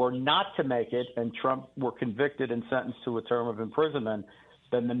judge were not to make it and Trump were convicted and sentenced to a term of imprisonment,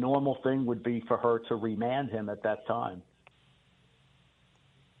 then the normal thing would be for her to remand him at that time.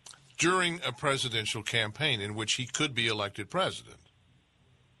 During a presidential campaign in which he could be elected president.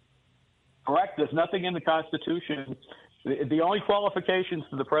 Correct. There's nothing in the Constitution. The only qualifications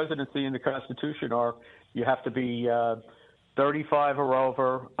for the presidency in the Constitution are you have to be 35 or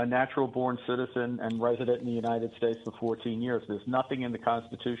over, a natural-born citizen, and resident in the United States for 14 years. There's nothing in the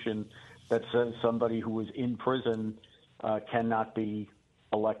Constitution that says somebody who is in prison cannot be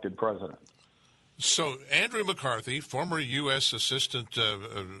elected president. So Andrew McCarthy, former U.S. assistant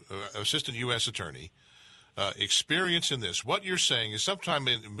U.S. attorney, experience in this. What you're saying is sometime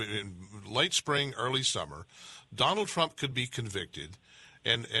in late spring, early summer, Donald Trump could be convicted.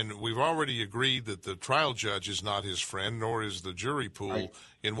 And we've already agreed that the trial judge is not his friend, nor is the jury pool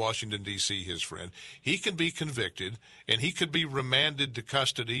in Washington, D.C. his friend. He can be convicted, and he could be remanded to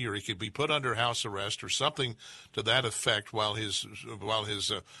custody, or he could be put under house arrest or something to that effect while his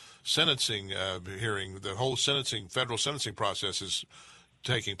sentencing hearing, the whole federal sentencing process is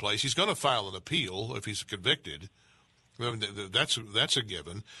taking place. He's going to file an appeal if he's convicted. That's a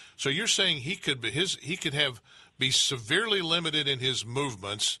given. So you're saying he could be severely limited in his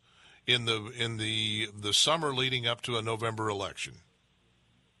movements in the summer leading up to a November election.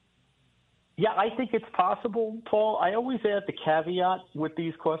 Yeah, I think it's possible, Paul. I always add the caveat with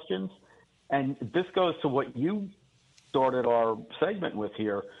these questions, and this goes to what you started our segment with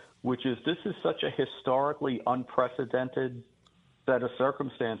here, which is this is such a historically unprecedented set of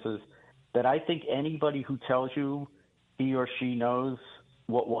circumstances that I think anybody who tells you he or she knows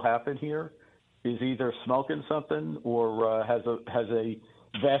what will happen here is either smoking something or has a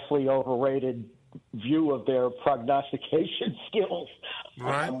vastly overrated view of their prognostication skills.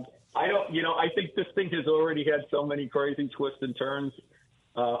 Right. I think this thing has already had so many crazy twists and turns.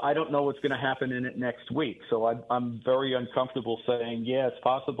 I don't know what's going to happen in it next week. So I'm very uncomfortable saying, yeah, it's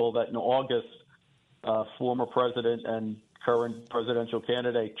possible that in August, former president and current presidential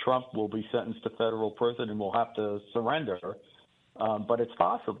candidate Trump will be sentenced to federal prison and will have to surrender. But it's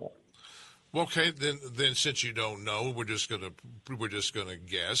possible. Okay, then since you don't know, we're just gonna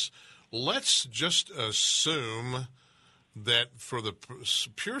guess. Let's just assume that, for the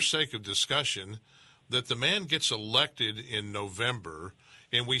pure sake of discussion, that the man gets elected in November,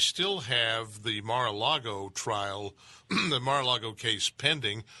 and we still have the Mar-a-Lago trial, the Mar-a-Lago case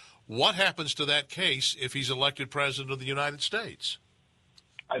pending. What happens to that case if he's elected president of the United States?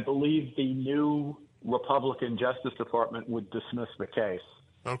 I believe the new Republican Justice Department would dismiss the case.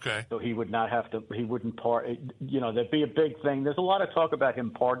 Okay. So he would not have to, he wouldn't there'd be a big thing. There's a lot of talk about him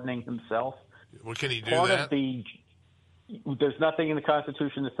pardoning himself. Well, can he do that? There's nothing in the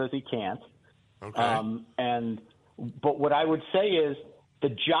Constitution that says he can't. Okay. But what I would say is the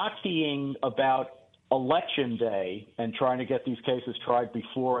jockeying about Election Day and trying to get these cases tried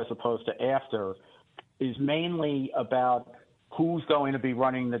before as opposed to after is mainly about who's going to be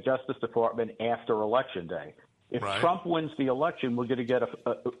running the Justice Department after Election Day. If Trump wins the election, we're going to get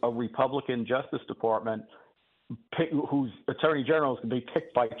a Republican Justice Department whose attorney general is going to be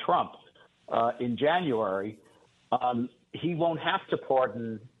picked by Trump in January. He won't have to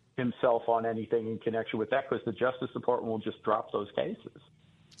pardon himself on anything in connection with that because the Justice Department will just drop those cases.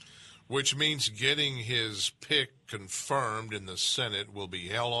 Which means getting his pick confirmed in the Senate will be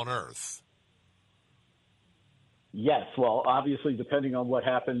hell on earth. Yes, well, obviously, depending on what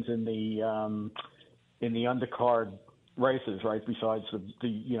happens in the undercard races, right? Besides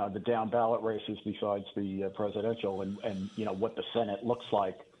the down ballot races, besides the presidential, and what the Senate looks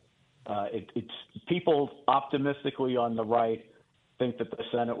like, it's people optimistically on the right think that the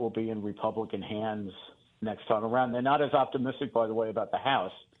Senate will be in Republican hands next time around. They're not as optimistic, by the way, about the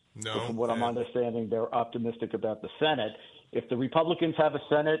House. No. But from what I'm understanding, they're optimistic about the Senate. If the Republicans have a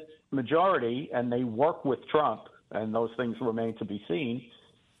Senate majority and they work with Trump, and those things remain to be seen,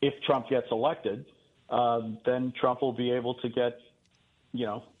 if Trump gets elected, then Trump will be able to get,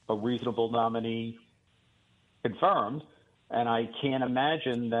 a reasonable nominee confirmed. And I can't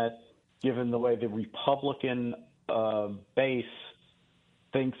imagine that, given the way the Republican base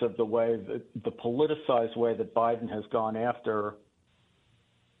thinks of the way, the politicized way that Biden has gone after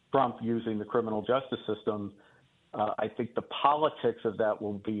Trump using the criminal justice system, I think the politics of that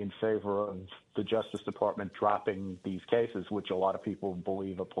will be in favor of the Justice Department dropping these cases, which a lot of people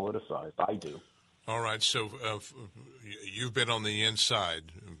believe are politicized. I do. All right. So you've been on the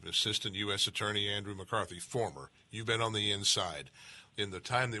inside, Assistant U.S. Attorney Andrew McCarthy, former. You've been on the inside. In the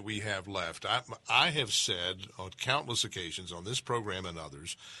time that we have left, I have said on countless occasions on this program and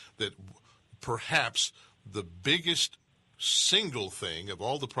others that perhaps the biggest single thing of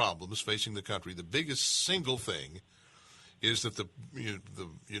all the problems facing the country, the biggest single thing, is that the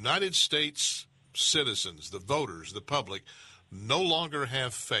United States citizens, the voters, the public, no longer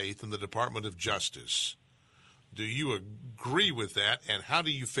have faith in the Department of Justice. Do you agree with that, and how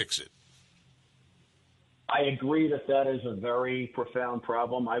do you fix it? I agree that that is a very profound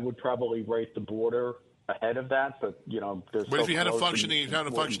problem. I would probably rate the border ahead of that, but there's. But if you had a functioning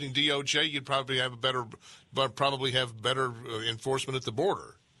DOJ, you'd probably have better enforcement at the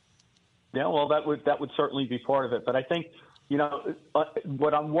border. Yeah, well, that would certainly be part of it. But I think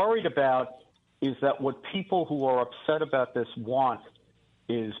what I'm worried about is that what people who are upset about this want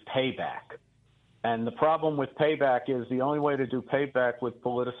is payback, and the problem with payback is the only way to do payback with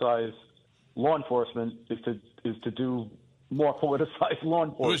politicized law enforcement is to do more politicized law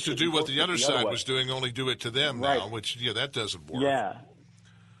enforcement. Was to do what the other side was doing, only do it to them now, which that doesn't work. Yeah,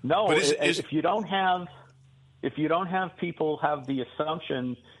 no. But if you don't have people have the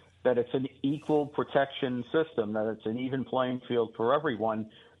assumption that it's an equal protection system, that it's an even playing field for everyone,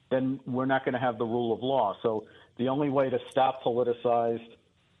 then we're not going to have the rule of law. So the only way to stop politicized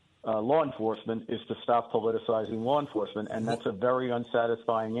law enforcement is to stop politicizing law enforcement, and that's a very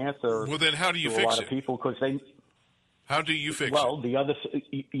unsatisfying answer. Well, then how do you fix it? A lot of people, because they. How do you fix it? Well,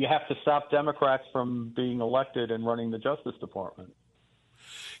 you have to stop Democrats from being elected and running the Justice Department.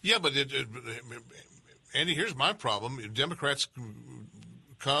 Yeah, but Andy, here's my problem: Democrats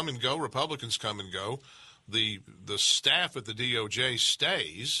come and go, Republicans come and go. The staff at the DOJ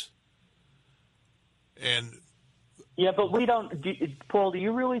stays, and. Yeah, but we don't. Paul, do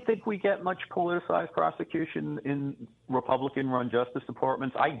you really think we get much politicized prosecution in Republican-run Justice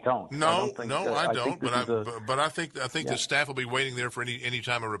Departments? I don't. No, I don't think so. I don't. But I think the staff will be waiting there for any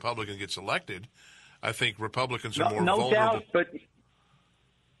time a Republican gets elected. I think Republicans are more vulnerable.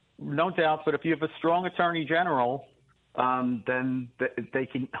 No doubt. But if you have a strong attorney general, then they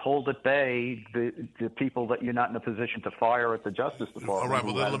can hold at bay the people that you're not in a position to fire at the Justice Department. All right,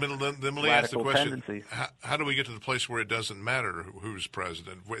 well, let me ask the question. How do we get to the place where it doesn't matter who's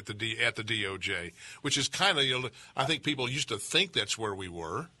president at the DOJ, which is kind of, I think people used to think that's where we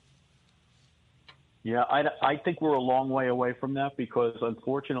were. Yeah, I think we're a long way away from that because,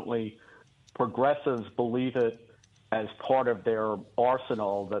 unfortunately, progressives believe it as part of their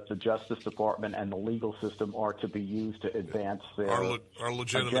arsenal that the Justice Department and the legal system are to be used to advance their our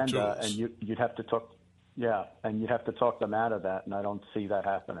legitimate agenda, tools. and you'd have to talk, and you'd have to talk them out of that, and I don't see that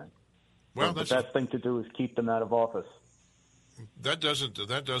happening. Well, the best thing to do is keep them out of office. That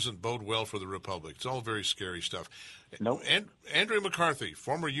doesn't bode well for the Republic. It's all very scary stuff. Nope. And Andrew McCarthy,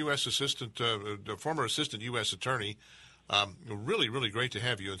 former assistant U.S. attorney. Really, really great to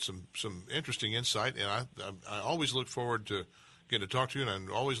have you and some interesting insight. And I always look forward to getting to talk to you, and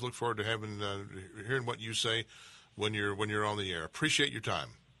I always look forward to hearing what you say when you're on the air. Appreciate your time.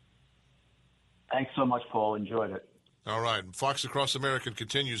 Thanks so much, Paul. Enjoyed it. All right. Fox Across America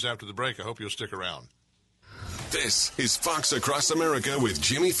continues after the break. I hope you'll stick around. This is Fox Across America with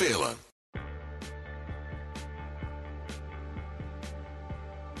Jimmy Fallon.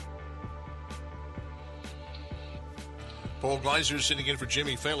 Paul Gleiser sitting in for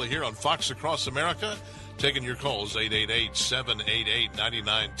Jimmy Fallon here on Fox Across America, taking your calls,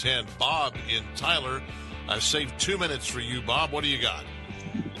 888-788-9910. Bob in Tyler, I've saved 2 minutes for you. Bob, what do you got?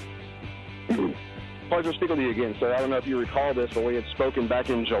 Pleasure speaking to you again, sir. I don't know if you recall this, but we had spoken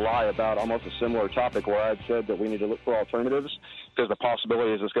back in July about almost a similar topic where I had said that we need to look for alternatives because the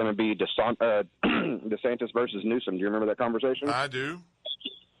possibility is it's going to be DeSantis versus Newsom. Do you remember that conversation? I do.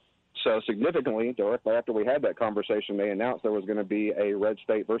 So significantly, directly after we had that conversation, they announced there was going to be a red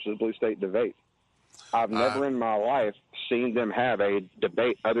state versus blue state debate. I've never in my life seen them have a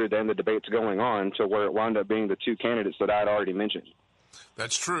debate other than the debates going on to where it wound up being the two candidates that I had already mentioned.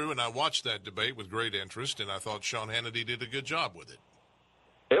 That's true, and I watched that debate with great interest, and I thought Sean Hannity did a good job with it.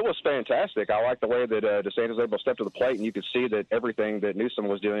 It was fantastic. I like the way that DeSantis was able to step to the plate, and you could see that everything that Newsom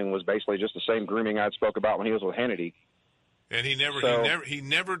was doing was basically just the same grooming I'd spoke about when he was with Hannity. And he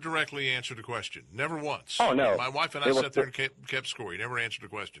never directly answered a question. Never once. Oh, no. My wife and I sat there and kept score. He never answered a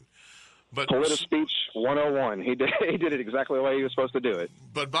question. But political speech 101. He did it exactly the way he was supposed to do it.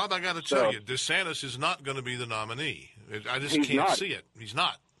 But, Bob, I got to tell you, DeSantis is not going to be the nominee. I just can't see it. He's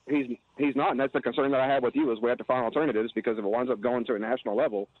not. He's not, and that's the concern that I have with you is we have to find alternatives because if it winds up going to a national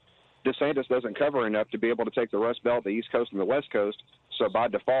level, DeSantis doesn't cover enough to be able to take the Rust Belt, the East Coast, and the West Coast, so by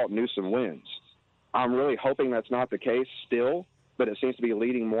default, Newsom wins. I'm really hoping that's not the case still, but it seems to be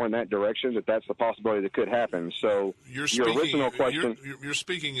leading more in that direction, that that's the possibility that could happen. So your original question... You're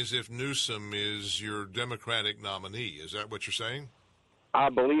speaking as if Newsom is your Democratic nominee. Is that what you're saying? I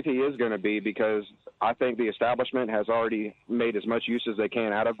believe he is going to be because I think the establishment has already made as much use as they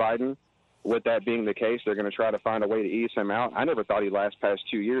can out of Biden. With that being the case, they're going to try to find a way to ease him out. I never thought he'd last past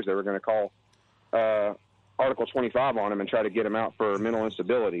 2 years. They were going to call Article 25 on him and try to get him out for mental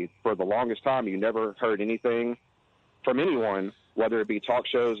instability. For the longest time, you never heard anything from anyone, whether it be talk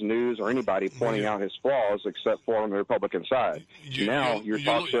shows, news, or anybody pointing out his flaws, except for on the Republican side. Your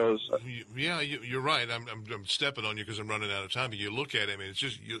talk shows. You're right. I'm stepping on you because I'm running out of time. But you look at him, and it's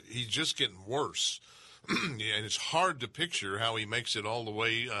just he's just getting worse, and it's hard to picture how he makes it all the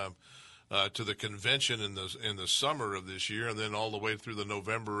way to the convention in the summer of this year, and then all the way through the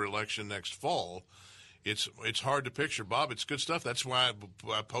November election next fall. It's hard to picture, Bob. It's good stuff. That's why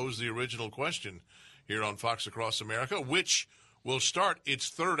I posed the original question here on Fox Across America, which will start its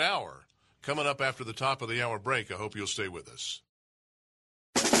third hour coming up after the top of the hour break. I hope you'll stay with us.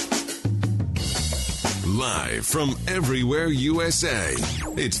 Live from everywhere USA,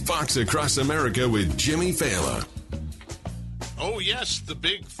 it's Fox Across America with Jimmy Fallon. Oh, yes, the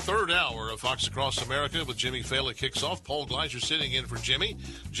big third hour of Fox Across America with Jimmy Fallon kicks off. Paul Gleiser sitting in for Jimmy.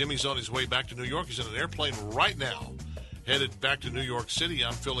 Jimmy's on his way back to New York. He's in an airplane right now, headed back to New York City.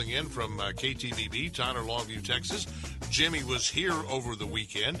 I'm filling in from KTVB, Tyler, Longview, Texas. Jimmy was here over the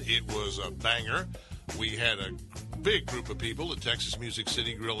weekend. It was a banger. We had a big group of people at Texas Music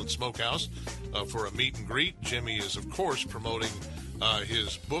City Grill and Smokehouse for a meet and greet. Jimmy is, of course, promoting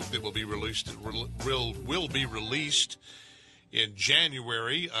his book that will be released in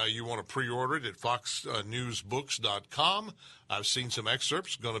January. You want to pre-order it at foxnewsbooks.com. I've seen some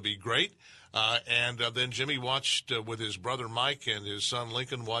excerpts. Going to be great. And then Jimmy watched with his brother Mike and his son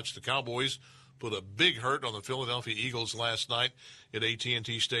Lincoln watched the Cowboys put a big hurt on the Philadelphia Eagles last night at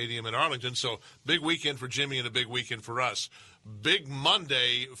AT&T Stadium in Arlington. So big weekend for Jimmy and a big weekend for us. Big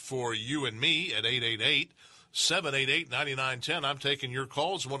Monday for you and me at 888-788-9910. I'm taking your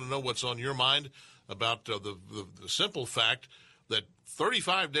calls. I want to know what's on your mind about the simple fact that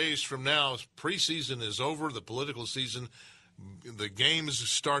 35 days from now, preseason is over, the political season, the games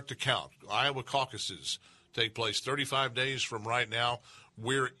start to count. Iowa caucuses take place 35 days from right now.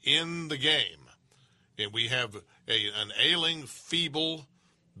 We're in the game, and we have an ailing, feeble,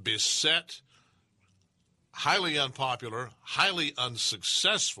 beset, highly unpopular, highly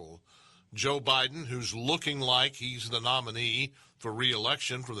unsuccessful Joe Biden, who's looking like he's the nominee for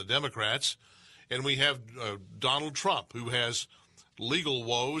re-election for the Democrats. And we have Donald Trump, who has legal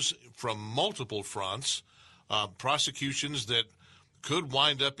woes from multiple fronts, prosecutions that could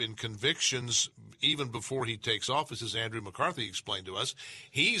wind up in convictions even before he takes office, as Andrew McCarthy explained to us.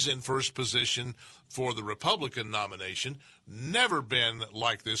 He's in first position for the Republican nomination. Never been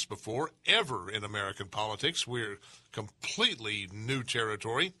like this before, ever in American politics. We're completely new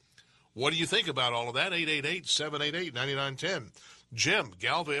territory. What do you think about all of that? 888-788-9910. Jim,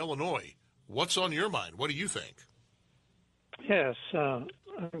 Galva, Illinois. What's on your mind? What do you think? Yes, I'm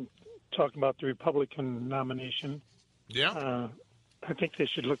talking about the Republican nomination. Yeah. I think they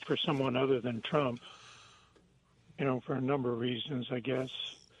should look for someone other than Trump, for a number of reasons, I guess.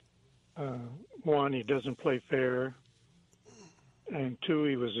 One, he doesn't play fair. And two,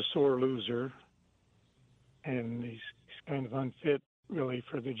 he was a sore loser. And he's kind of unfit, really,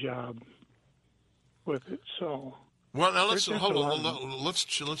 for the job with it. So... Well, now let's take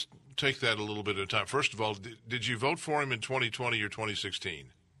that a little bit at a time. First of all, did you vote for him in 2020 or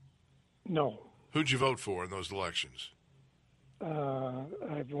 2016? No. Who'd you vote for in those elections?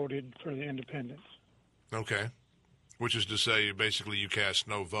 I voted for the independents. Okay, which is to say, basically, you cast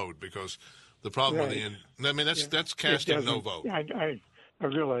no vote because the problem with that's casting no vote. I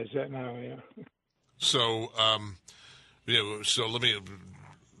realize that now. Yeah. So, so let me.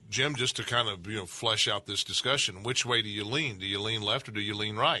 Jim, just to kind of flesh out this discussion, which way do you lean? Do you lean left or do you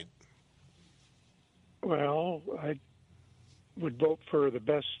lean right? Well, I would vote for the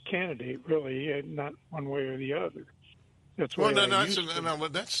best candidate, really, and not one way or the other. That's why that's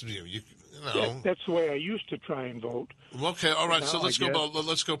the way I used to try and vote. Okay, all right. So let's go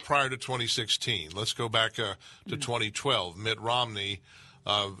prior to 2016. Let's go back to 2012. Mitt Romney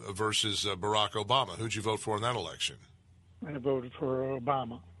versus Barack Obama. Who'd you vote for in that election? I voted for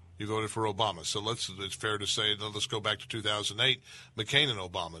Obama. You voted for Obama. So it's fair to say, let's go back to 2008, McCain and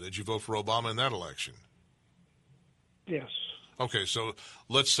Obama. Did you vote for Obama in that election? Yes. Okay, so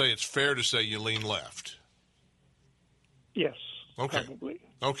let's say it's fair to say you lean left. Yes. Okay. Probably.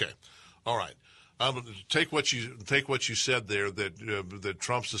 Okay. All right. Take what you said there that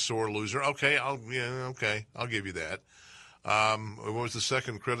Trump's a sore loser. Okay, I'll give you that. What was the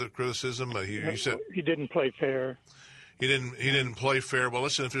second criticism? You said he didn't play fair. He didn't play fair. Well,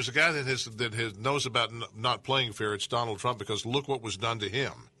 listen, if there's a guy that knows about not playing fair, it's Donald Trump, because look what was done to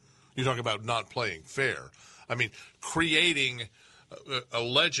him You talk about not playing fair. I mean, creating,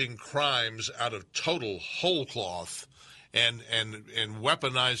 alleging crimes out of total whole cloth and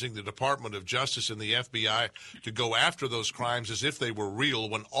weaponizing the Department of Justice and the FBI to go after those crimes as if they were real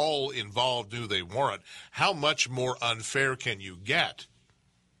when all involved knew they weren't. How much more unfair can you get?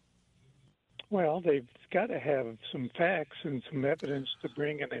 Well, they've got to have some facts and some evidence to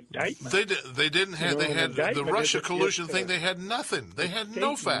bring an indictment. They didn't have. They had the Russia collusion thing. They had nothing. They had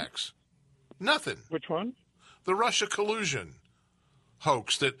no facts. Nothing. Which one? The Russia collusion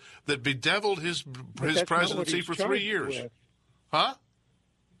hoax that bedeviled his presidency for 3 years. With. Huh?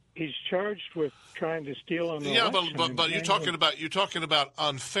 He's charged with trying to steal an election. Yeah, but you're talking about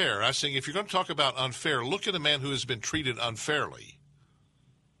unfair. I was saying if you're going to talk about unfair, look at a man who has been treated unfairly.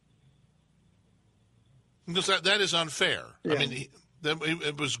 Because that is unfair. Yeah. I mean,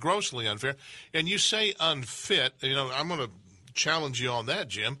 it was grossly unfair. And you say unfit. I'm going to challenge you on that,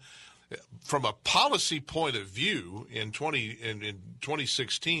 Jim. From a policy point of view, in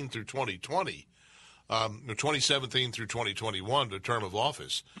 2016 through 2020, 2017 through 2021, the term of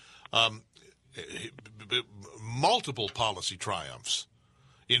office, multiple policy triumphs.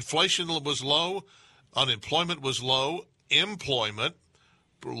 Inflation was low, unemployment was low, employment,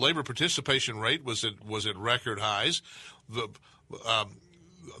 labor participation rate was at record highs. The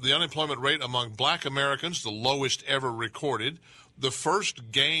unemployment rate among black Americans, the lowest ever recorded. The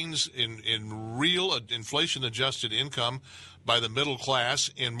first gains in real inflation-adjusted income by the middle class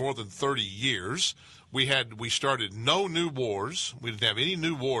in more than 30 years. We started no new wars. We didn't have any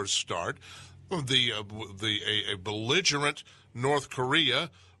new wars start. A belligerent North Korea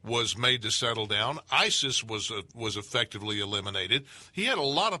was made to settle down. ISIS was effectively eliminated. He had a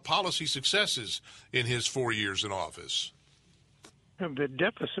lot of policy successes in his 4 years in office. The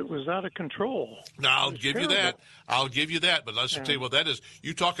deficit was out of control. Now, I'll give you that. But let's tell you what that is.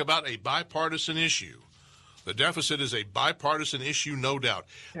 You talk about a bipartisan issue. The deficit is a bipartisan issue, no doubt.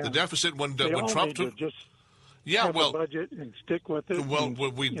 Yeah. The deficit when Trump took, just have a budget and stick with it. Well,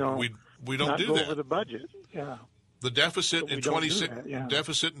 we don't do that. Over the budget. Yeah. The deficit in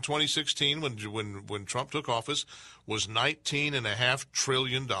 2016, when Trump took office, was $19.5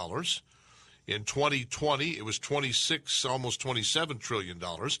 trillion. In 2020, it was almost $27 trillion.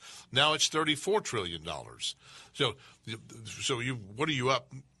 Now it's $34 trillion. So what are you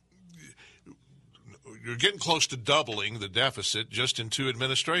up? You're getting close to doubling the deficit just in 2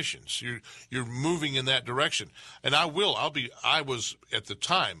 administrations. You're moving in that direction. And I was at the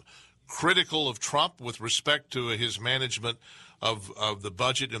time critical of Trump with respect to his management of the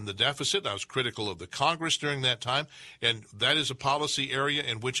budget and the deficit. I was critical of the Congress during that time, and that is a policy area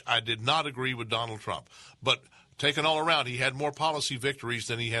in which I did not agree with Donald Trump. But taken all around, he had more policy victories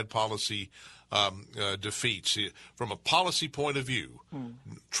than he had policy defeats. From a policy point of view,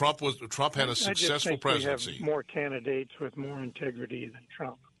 Trump had a successful presidency. We have more candidates with more integrity than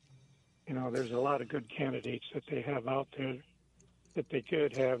Trump. There's a lot of good candidates that they have out there that they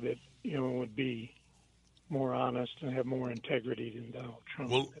could have that would be more honest and have more integrity than Donald Trump.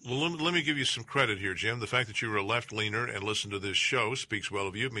 Well, let me give you some credit here, Jim. The fact that you were a left-leaner and listened to this show speaks well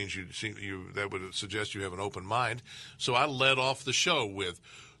of you. It means that would suggest you have an open mind. So I led off the show with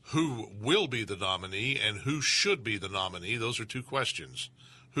who will be the nominee and who should be the nominee. Those are 2 questions.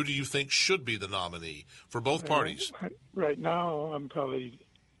 Who do you think should be the nominee for both parties? Right now, I'm probably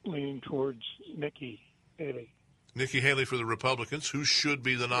leaning towards Nikki Haley. Nikki Haley for the Republicans. Who should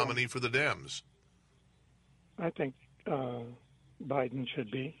be the nominee for the Dems? I think Biden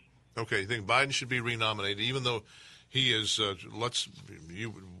should be. Okay, you think Biden should be renominated, even though he is? Do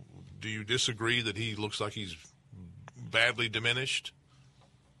you disagree that he looks like he's badly diminished?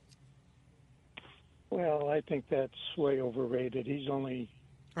 Well, I think that's way overrated. He's only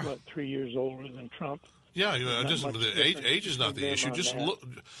 3 years older than Trump. Yeah, age is not the issue. Just look.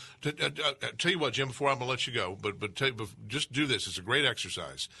 Tell you what, Jim. Before I'm going to let you go, but just do this. It's a great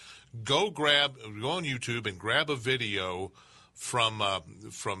exercise. Go on YouTube and grab a video from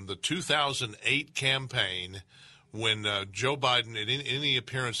the 2008 campaign when Joe Biden, in any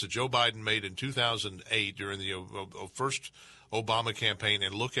appearance that Joe Biden made in 2008 during the first Obama campaign,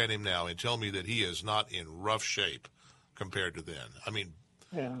 and look at him now and tell me that he is not in rough shape compared to then. I mean,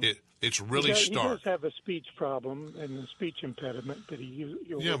 it's really stark. He does have a speech problem and a speech impediment, but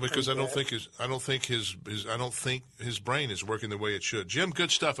because I don't think his brain is working the way it should. Jim,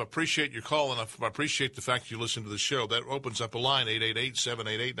 good stuff. I appreciate your call, and I appreciate the fact you listen to the show. That opens up a line,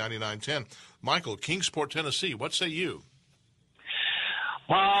 888-788-9910. Michael, Kingsport, Tennessee. What say you?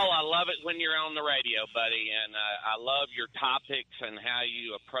 Paul, I love it when you're on the radio, buddy, and I love your topics and how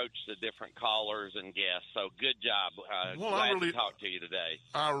you approach the different callers and guests. So good job. Glad to talk to you today.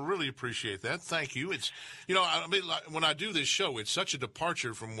 I really appreciate that. Thank you. It's, I mean, when I do this show, it's such a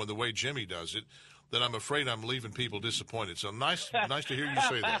departure from the way Jimmy does it that I'm afraid I'm leaving people disappointed. So nice to hear you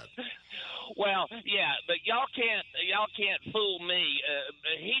say that. Well, yeah, but y'all can't fool me.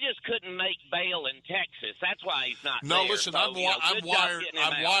 He just couldn't make bail in Texas. That's why he's not No, there. listen, so, I'm wired.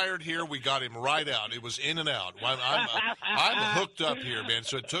 I'm out. wired here. We got him right out. It was in and out. I'm hooked up here, man.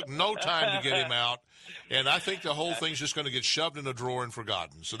 So it took no time to get him out. And I think the whole thing's just going to get shoved in a drawer and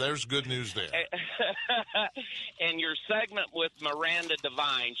forgotten. So there's good news there. And your segment with Miranda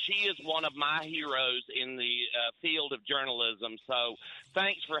Devine, she is one of my heroes in the field of journalism. So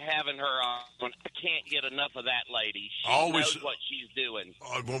thanks for having her on. I can't get enough of that lady. She knows what she's doing.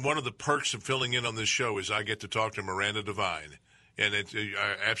 One of the perks of filling in on this show is I get to talk to Miranda Devine. And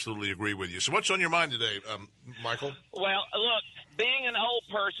I absolutely agree with you. So what's on your mind today, Michael? Well, look, being an old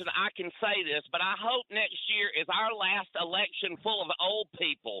person, I can say this, but I hope next year is our last election full of old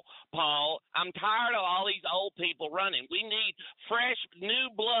people, Paul. I'm tired of all these old people running. We need fresh, new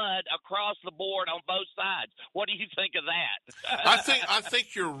blood across the board on both sides. What do you think of that? I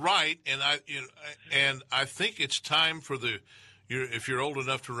think you're right, and I think it's time for if you're old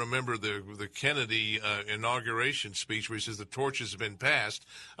enough to remember the Kennedy inauguration speech where he says the torch has been passed,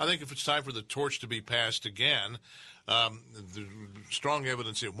 I think if it's time for the torch to be passed again, the strong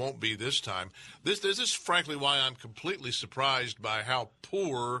evidence it won't be this time. This is frankly why I'm completely surprised by how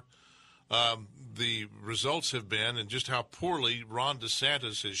poor the results have been and just how poorly Ron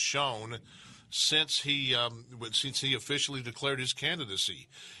DeSantis has shown since he officially declared his candidacy.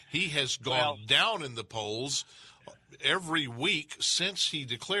 He has gone down in the polls every week since he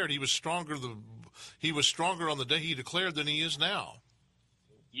declared. He was stronger on the day he declared than he is now.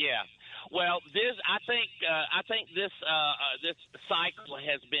 Yeah. Well, I think this cycle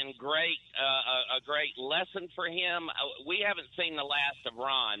has been great, a great lesson for him. We haven't seen the last of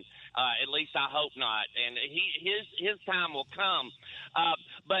Ron, at least I hope not, and his time will come.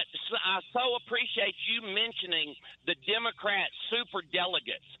 But I so appreciate you mentioning the Democrat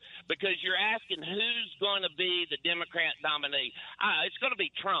superdelegates, because you're asking who's going to be the Democrat nominee. It's going to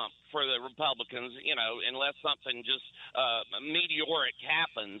be Trump for the Republicans, unless something just meteoric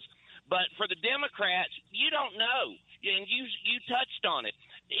happens. But for the Democrats, you don't know, and you touched on it.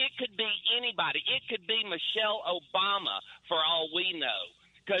 It could be anybody. It could be Michelle Obama, for all we know.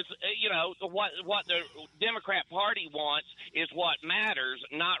 Because, what the Democrat Party wants is what matters,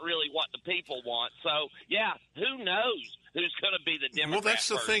 not really what the people want. So, yeah, who knows who's going to be the Democrat? Well, that's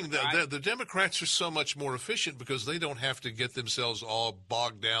the person, thing. Right? The Democrats are so much more efficient because they don't have to get themselves all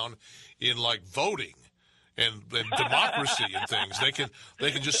bogged down in, voting and democracy and things.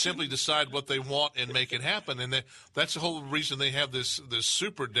 They can just simply decide what they want and make it happen. And that's the whole reason they have this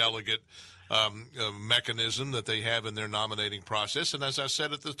superdelegate mechanism that they have in their nominating process. And as I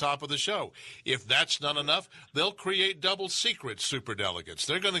said at the top of the show, if that's not enough, they'll create double secret superdelegates.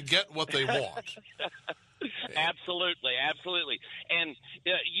 They're going to get what they want. Absolutely. And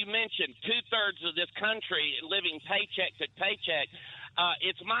you mentioned 2/3 of this country living paycheck to paycheck.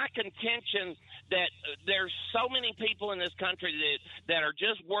 It's my contention that there's so many people in this country that are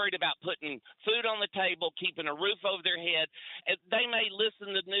just worried about putting food on the table, keeping a roof over their head. They may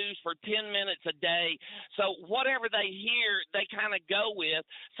listen to the news for 10 minutes a day. So whatever they hear, they kind of go with.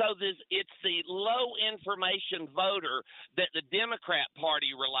 So it's the low information voter that the Democrat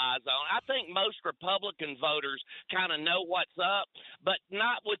Party relies on. I think most Republican voters kind of know what's up, but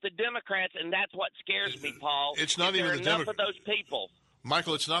not with the Democrats, and that's what scares me, Paul. It's not even the enough of those people.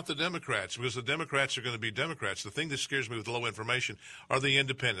 Michael, it's not the Democrats, because the Democrats are going to be Democrats. The thing that scares me with low information are the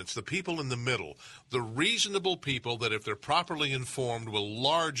independents, the people in the middle, the reasonable people that, if they're properly informed, will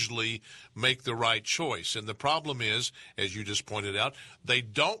largely make the right choice. And the problem is, as you just pointed out, they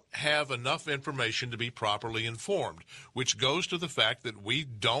don't have enough information to be properly informed, which goes to the fact that we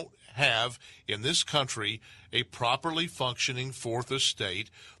don't have in this country a properly functioning fourth estate.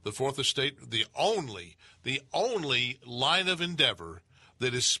 The fourth estate, the only line of endeavor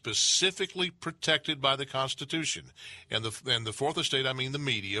that is specifically protected by the Constitution. And the fourth estate, I mean the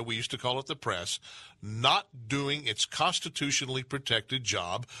media, we used to call it the press, not doing its constitutionally protected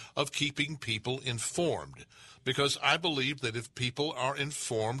job of keeping people informed. Because I believe that if people are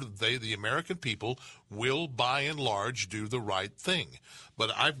informed, the American people, will by and large do the right thing. But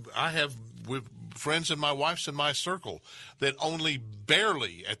I have with friends in my wife's in my circle that only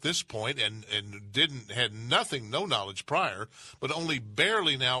barely at this point and had no knowledge prior, but only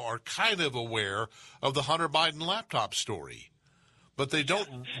barely now are kind of aware of the Hunter Biden laptop story. but they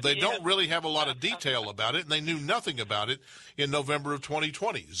don't really have a lot of detail about it, and they knew nothing about it in November of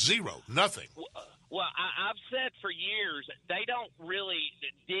 2020. Zero, nothing. Well, I've said for years, they don't really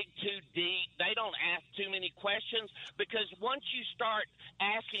dig too deep. They don't ask too many questions, because once you start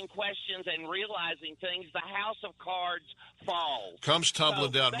asking questions and realizing things, the house of cards falls. Comes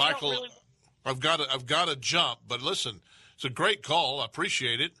tumbling down. Michael, really... I've got to jump, but listen, it's a great call. I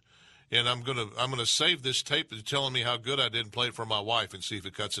appreciate it. And I'm gonna save this tape that's telling me how good I did and play it for my wife and see if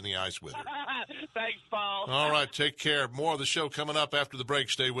it cuts any ice with her. Thanks, Paul. All right, take care. More of the show coming up after the break.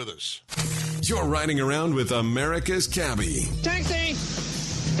 Stay with us. You're riding around with America's Cabbie. Taxi!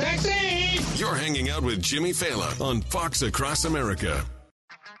 Taxi! You're hanging out with Jimmy Fallon on Fox Across America.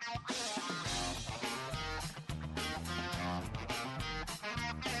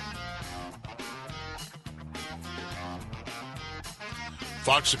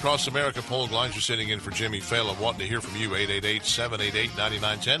 Fox Across America, Paul Gleiser sitting in for Jimmy Fallon. Wanting to hear from you,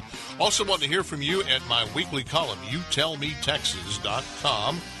 888-788-9910. Also wanting to hear from you at my weekly column,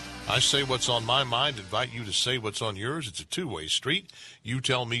 youtellmetexas.com. I say what's on my mind, invite you to say what's on yours. It's a two-way street,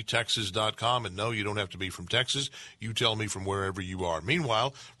 youtellmetexas.com. And no, you don't have to be from Texas. You tell me from wherever you are.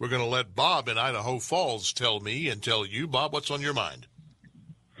 Meanwhile, we're going to let Bob in Idaho Falls tell me and tell you. Bob, what's on your mind?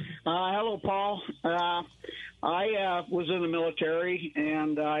 Hello, Paul. I was in the military,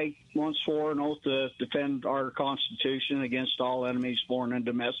 and I once swore an oath to defend our Constitution against all enemies, foreign and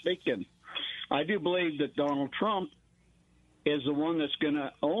domestic. And I do believe that Donald Trump is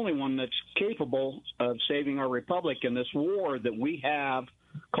the only one that's capable of saving our republic in this war that we have,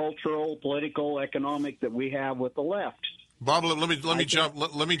 cultural, political, economic, that we have with the left. Bob, let me jump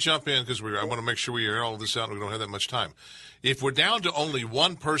in, because I want to make sure we hear all of this out and we don't have that much time. If we're down to only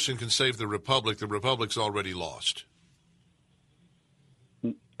one person can save the republic's already lost.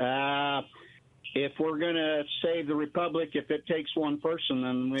 If we're going to save the republic, if it takes one person,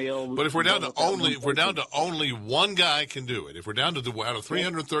 then we'll. But if we're down to only one guy can do it, if we're down to out of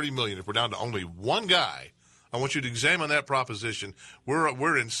 330 million, if we're down to only one guy, I want you to examine that proposition.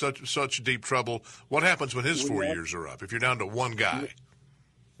 We're in such deep trouble. What happens when his 4 years are up? If you're down to one guy.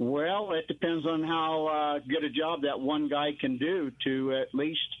 Well, it depends on how good a job that one guy can do to at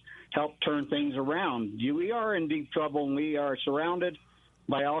least help turn things around. We are in deep trouble, and we are surrounded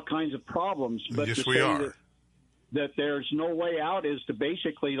by all kinds of problems. But yes, to we are. That there's no way out is to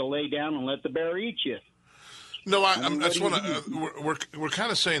basically to lay down and let the bear eat you. No, we're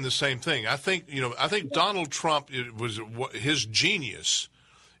kind of saying the same thing. I think Donald Trump his genius.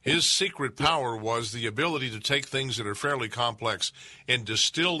 His secret power was the ability to take things that are fairly complex and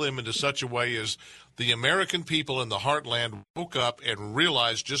distill them into such a way as the American people in the heartland woke up and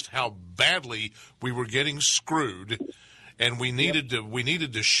realized just how badly we were getting screwed, and we needed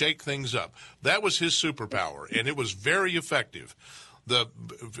to shake things up. That was his superpower, and it was very effective. At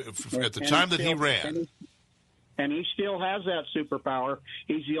the time that he ran. And he still has that superpower.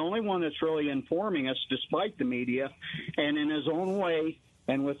 He's the only one that's really informing us, despite the media, and in his own way.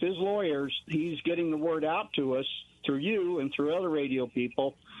 And with his lawyers, he's getting the word out to us through you and through other radio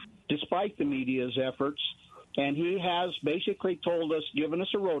people, despite the media's efforts. And he has basically told us, given us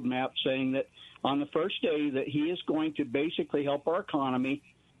a roadmap, saying that on the first day that he is going to basically help our economy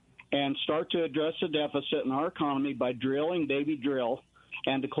and start to address the deficit in our economy by drilling baby drill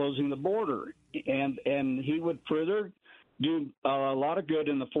and to closing the border. And he would further do a lot of good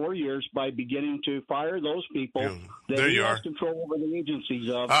in the 4 years by beginning to fire those people that he has control over the agencies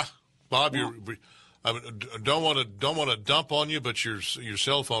of. Bob, I don't want to dump on you, but your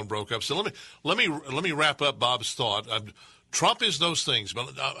cell phone broke up. So let me wrap up Bob's thought. Trump is those things,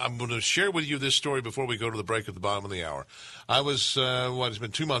 but I'm going to share with you this story before we go to the break at the bottom of the hour. I was it's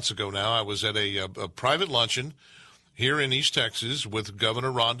been 2 months ago now. I was at a private luncheon here in East Texas with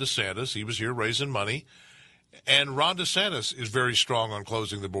Governor Ron DeSantis. He was here raising money. And Ron DeSantis is very strong on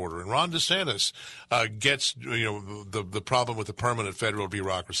closing the border. And Ron DeSantis gets the problem with the permanent federal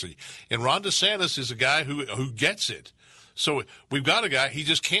bureaucracy. And Ron DeSantis is a guy who gets it. So we've got a guy, he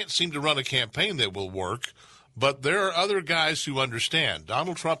just can't seem to run a campaign that will work. But there are other guys who understand.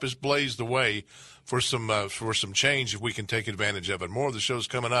 Donald Trump has blazed the way for some change if we can take advantage of it. More of the show's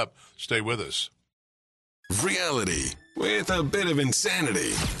coming up. Stay with us. Reality with a bit of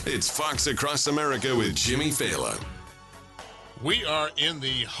insanity. It's Fox Across America with Jimmy Fallon. We are in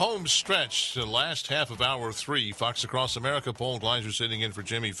the home stretch, the last half of Hour 3. Fox Across America, Paul Gleiser sitting in for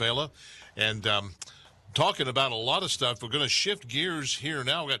Jimmy Fallon. And talking about a lot of stuff. We're going to shift gears here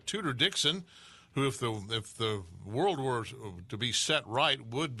now. We've got Tudor Dixon, who, if the world were to be set right,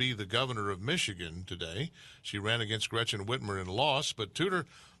 would be the governor of Michigan today. She ran against Gretchen Whitmer and lost. But Tudor,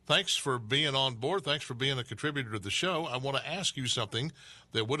 thanks for being on board. Thanks for being a contributor to the show. I want to ask you something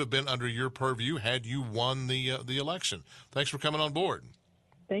that would have been under your purview had you won the election. Thanks for coming on board.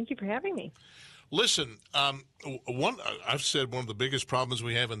 Thank you for having me. Listen, I've said one of the biggest problems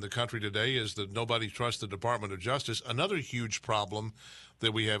we have in the country today is that nobody trusts the Department of Justice. Another huge problem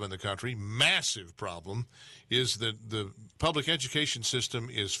that we have in the country, massive problem, is that the public education system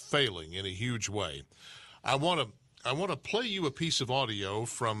is failing in a huge way. I want to play you a piece of audio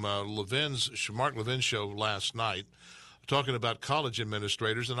from Mark Levin's show last night, talking about college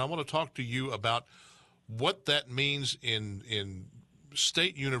administrators, and I want to talk to you about what that means in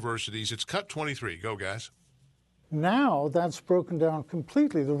state universities. It's cut 23. Go, guys. Now that's broken down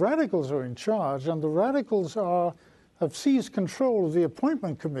completely. The radicals are in charge, and the radicals have seized control of the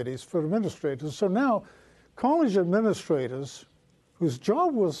appointment committees for administrators. So now college administrators, whose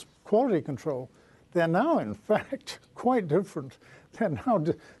job was quality control, they're now, in fact, quite different. Their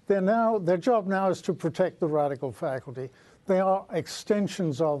job now is to protect the radical faculty. They are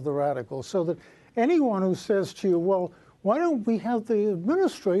extensions of the radicals, so that anyone who says to you, well, why don't we have the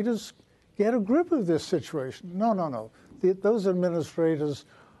administrators get a grip of this situation? No. Those administrators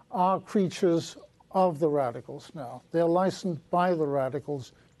are creatures of the radicals now. They're licensed by the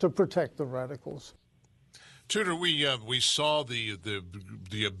radicals to protect the radicals. Tudor, we saw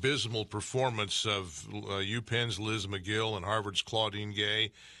the abysmal performance of UPenn's Liz McGill and Harvard's Claudine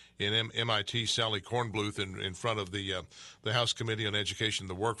Gay, and MIT Sally Kornbluth in front of the House Committee on Education and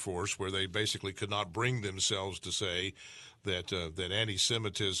the Workforce, where they basically could not bring themselves to say that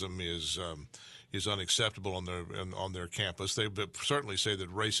anti-Semitism is unacceptable on their campus. They certainly say that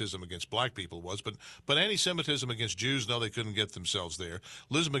racism against black people was, but anti-Semitism against Jews, no, they couldn't get themselves there.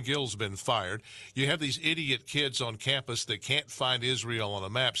 Liz McGill's been fired. You have these idiot kids on campus that can't find Israel on a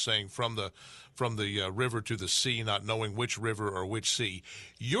map, saying from the river to the sea, not knowing which river or which sea.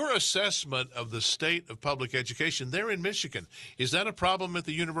 Your assessment of the state of public education there in Michigan, is that a problem at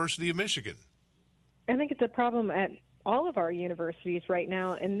the University of Michigan? I think it's a problem at all of our universities right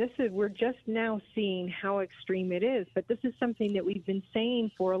now, and we're just now seeing how extreme it is. But this is something that we've been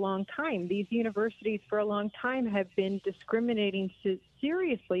saying for a long time. These universities for a long time have been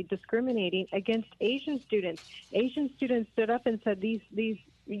seriously discriminating against Asian students. Asian students stood up and said these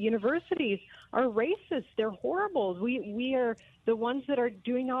universities are racist. They're horrible. We are the ones that are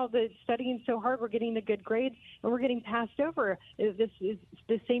doing all the studying so hard. We're getting the good grades and we're getting passed over. This is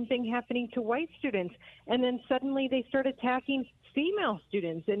the same thing happening to white students. And then suddenly they start attacking female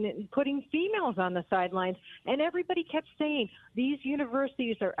students and putting females on the sidelines. And everybody kept saying, these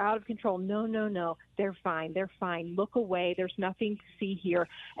universities are out of control. No. They're fine. Look away. There's nothing to see here.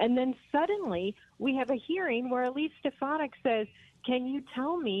 And then suddenly we have a hearing where Elise Stefanik says, can you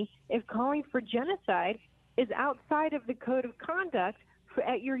tell me if calling for genocide is outside of the code of conduct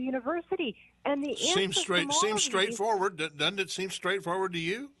at your university? And the seems straightforward. Doesn't it seem straightforward to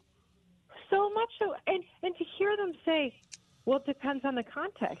you? So much so. And to hear them say, well, it depends on the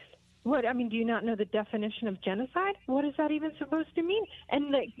context. Do you not know the definition of genocide? What is that even supposed to mean?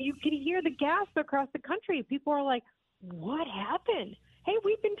 And you can hear the gasp across the country. People are like, what happened? Hey,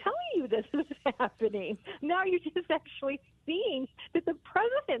 we've been telling you this is happening. Now you're just actually seeing that the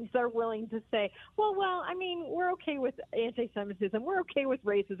presidents are willing to say, well, we're okay with anti-Semitism. We're okay with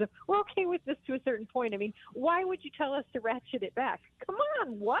racism. We're okay with this to a certain point. Why would you tell us to ratchet it back? Come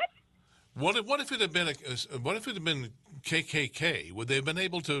on, what? What if it had been KKK? Would they have been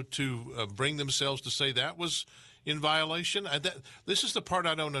able to bring themselves to say that was in violation? This is the part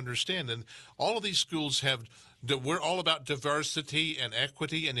I don't understand. And all of these schools we're all about diversity and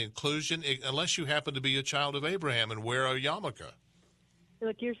equity and inclusion, unless you happen to be a child of Abraham and wear a yarmulke.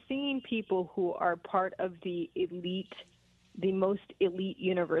 Look, you're seeing people who are part of the most elite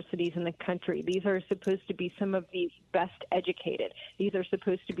universities in the country. These are supposed to be some of the best educated. These are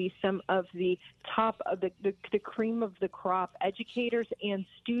supposed to be some of the top of the cream of the crop educators and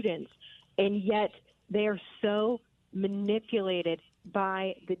students, and yet they are so manipulated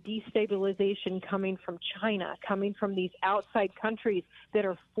by the destabilization coming from China, coming from these outside countries that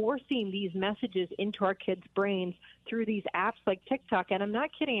are forcing these messages into our kids' brains through these apps like TikTok. And I'm not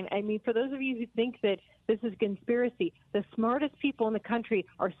kidding. For those of you who think that this is conspiracy, the smartest people in the country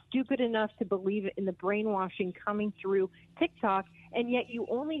are stupid enough to believe in the brainwashing coming through TikTok, and yet you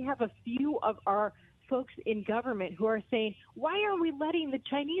only have a few of our folks in government who are saying, why are we letting the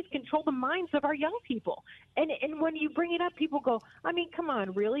Chinese control the minds of our young people? And when you bring it up, people go, I mean, come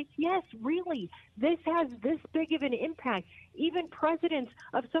on, really? Yes, really. This has this big of an impact. Even presidents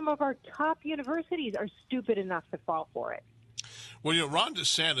of some of our top universities are stupid enough to fall for it. Well, Ron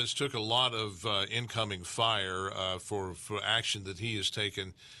DeSantis took a lot of incoming fire for action that he has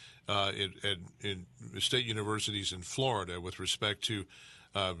taken in state universities in Florida with respect to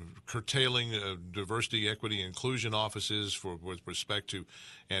curtailing diversity, equity, inclusion offices with respect to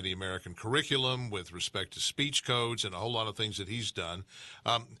anti-American curriculum, with respect to speech codes, and a whole lot of things that he's done.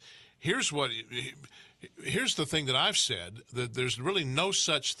 Here's the thing that I've said, that there's really no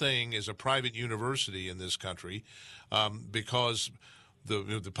such thing as a private university in this country because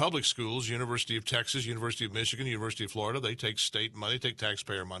the public schools, University of Texas, University of Michigan, University of Florida, they take state money, take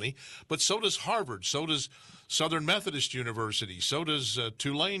taxpayer money, but so does Harvard, so does Southern Methodist University, so does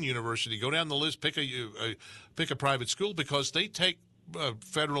Tulane University. Go down the list, pick a private school because they take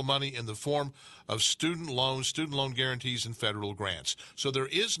federal money in the form of student loan guarantees, and federal grants. So there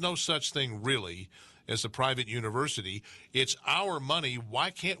is no such thing really as a private university. It's our money. Why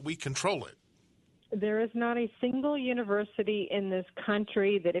can't we control it? There is not a single university in this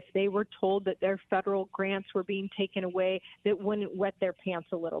country that if they were told that their federal grants were being taken away, that wouldn't wet their pants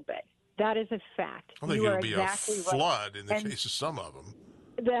a little bit. That is a fact. I think it would be exactly a flood in the case of some of them.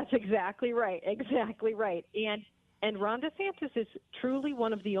 That's exactly right. Exactly right. And Ron DeSantis is truly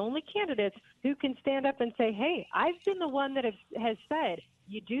one of the only candidates who can stand up and say, hey, I've been the one that has said,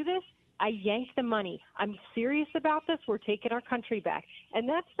 you do this, I yank the money. I'm serious about this. We're taking our country back. And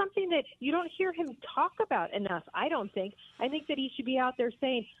that's something that you don't hear him talk about enough, I don't think. I think that he should be out there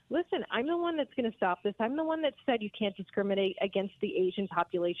saying, listen, I'm the one that's going to stop this. I'm the one that said you can't discriminate against the Asian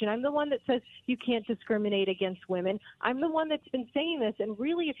population. I'm the one that says you can't discriminate against women. I'm the one that's been saying this. And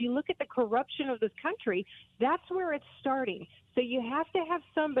really, if you look at the corruption of this country, that's where it's starting. So you have to have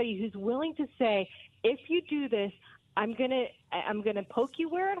somebody who's willing to say, if you do this, I'm gonna poke you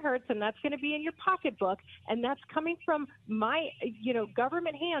where it hurts, and that's gonna be in your pocketbook, and that's coming from my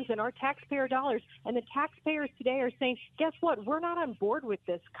government hands and our taxpayer dollars. And the taxpayers today are saying, guess what? We're not on board with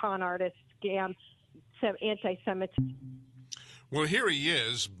this con artist scam, anti-Semitism. Well, here he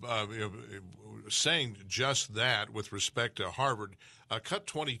is saying just that with respect to Harvard. Cut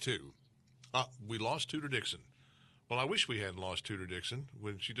 22. We lost Tudor Dixon. Well, I wish we hadn't lost Tudor Dixon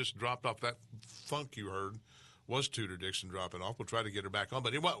when she just dropped off. That funk you heard was Tudor Dixon dropping off. We'll try to get her back on.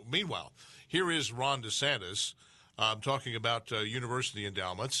 But meanwhile, here is Ron DeSantis talking about university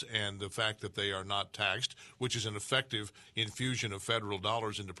endowments and the fact that they are not taxed, which is an effective infusion of federal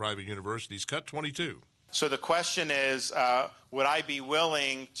dollars into private universities. Cut 22. So the question is, would I be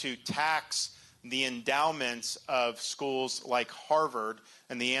willing to tax the endowments of schools like Harvard?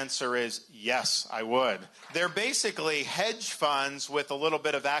 And the answer is yes, I would. They're basically hedge funds with a little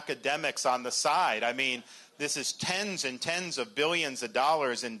bit of academics on the side. I mean, this is tens and tens of billions of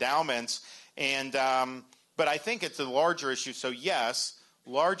dollars endowments, and but I think it's a larger issue. So yes,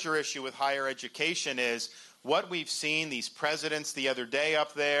 larger issue with higher education is what we've seen, these presidents the other day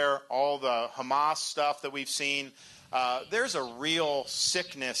up there, all the Hamas stuff that we've seen. There's a real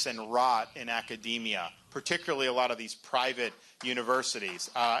sickness and rot in academia, particularly a lot of these private universities.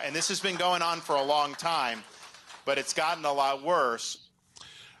 And this has been going on for a long time, but it's gotten a lot worse.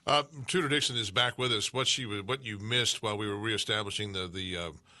 Tudor Dixon is back with us. What you missed while we were reestablishing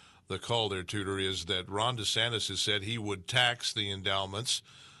the call there, Tudor, is that Ron DeSantis has said he would tax the endowments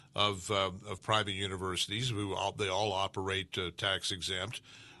of private universities. They all operate tax exempt.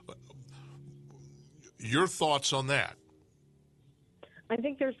 Your thoughts on that? I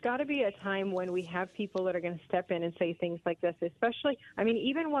think there's got to be a time when we have people that are going to step in and say things like this, especially, I mean,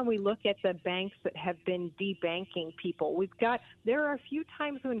 even when we look at the banks that have been debanking people, there are a few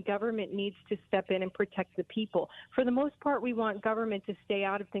times when government needs to step in and protect the people. For the most part, we want government to stay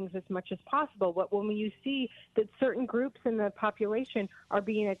out of things as much as possible. But when you see that certain groups in the population are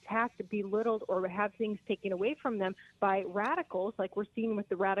being attacked, belittled, or have things taken away from them by radicals, like we're seeing with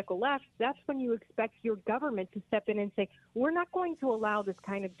the radical left, that's when you expect your government to step in and say, we're not going to allow this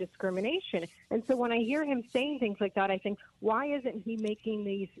kind of discrimination. And so when I hear him saying things like that, I think, why isn't he making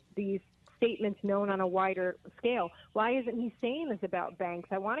these statements known on a wider scale? Why isn't he saying this about banks?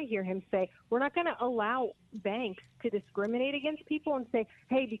 I want to hear him say, we're not going to allow banks to discriminate against people and say,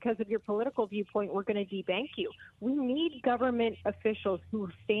 hey, because of your political viewpoint, we're going to debank you. We need government officials who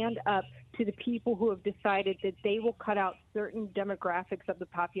stand up to the people who have decided that they will cut out certain demographics of the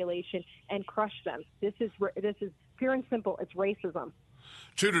population and crush them. This is pure and simple. It's racism.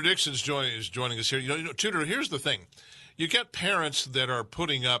 Tudor Dixon is joining us here. Tudor, here's the thing. You get parents that are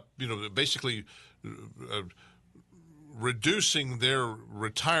putting up, basically reducing their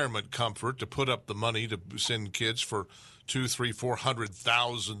retirement comfort to put up the money to send kids for $200,000, $300,000,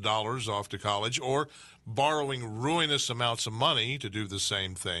 $400,000 off to college, or borrowing ruinous amounts of money to do the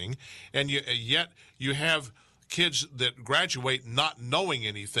same thing, and yet you have kids that graduate not knowing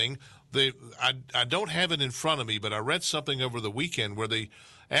anything. I don't have it in front of me, but I read something over the weekend where they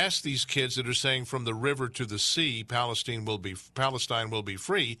asked these kids that are saying from the river to the sea, Palestine will be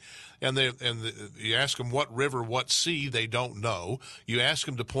free, and you ask them what river, what sea, they don't know. You ask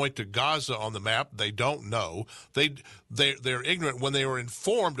them to point to Gaza on the map, they don't know. They're ignorant. When they were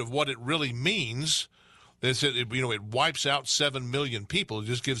informed of what it really means, they said, it wipes out 7 million people. It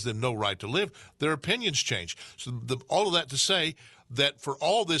just gives them no right to live. Their opinions change. So all of that to say that for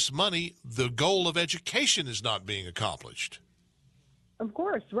all this money, the goal of education is not being accomplished. Of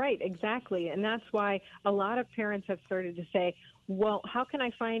course, right, exactly. And that's why a lot of parents have started to say, well, how can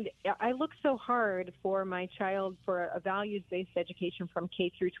I look so hard for my child for a values-based education from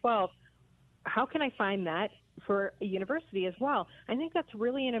K through 12. How can I find that for a university as well? I think that's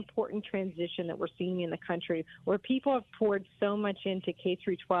really an important transition that we're seeing in the country, where people have poured so much into K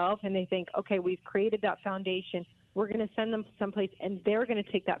through 12 and they think, okay, we've created that foundation. We're going to send them someplace, and they're going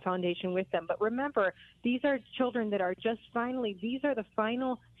to take that foundation with them. But remember, these are children that are these are the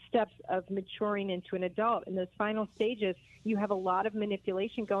final steps of maturing into an adult. In those final stages, you have a lot of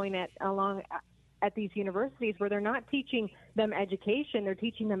manipulation going along at these universities, where they're not teaching them education, they're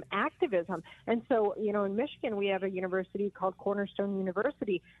teaching them activism. And so, in Michigan, we have a university called Cornerstone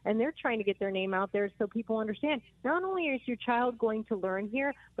University, and they're trying to get their name out there so people understand not only is your child going to learn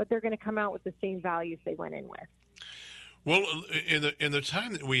here, but they're going to come out with the same values they went in with. Well, in the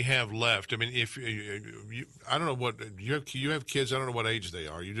time that we have left, I mean, if I don't know what you have kids, I don't know what age they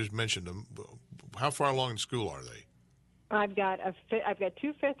are. You just mentioned them. How far along in school are they? I've got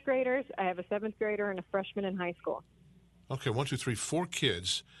 2 fifth graders. I have a 7th grader and a freshman in high school. Okay, 1, 2, 3, 4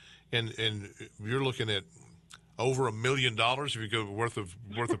 kids, and you're looking at over $1 million if you go worth of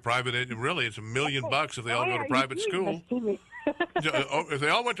private ed. Really, it's $1 million if they all go to private school. If they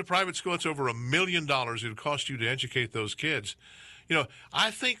all went to private school, it's over $1 million it would cost you to educate those kids.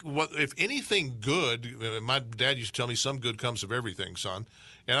 I think if anything good, my dad used to tell me some good comes of everything, son.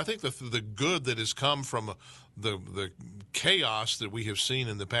 And I think the good that has come from the chaos that we have seen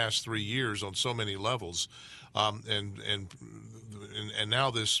in the past 3 years on so many levels, and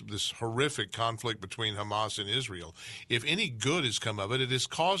now this horrific conflict between Hamas and Israel. If any good has come of it, it has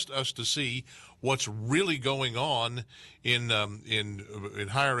caused us to see what's really going on in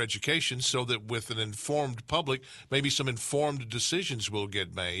higher education, so that with an informed public, maybe some informed decisions will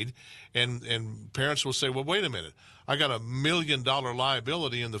get made, and parents will say, well, wait a minute, I got $1 million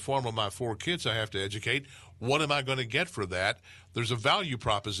liability in the form of my 4 kids I have to educate. What am I going to get for that? There's a value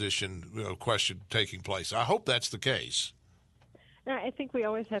proposition question taking place. I hope that's the case. I think we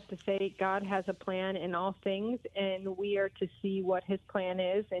always have to say God has a plan in all things, and we are to see what his plan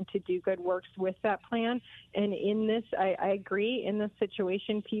is and to do good works with that plan. And in this, I agree, in this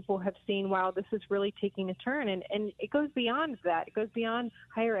situation, people have seen, wow, this is really taking a turn. And it goes beyond that. It goes beyond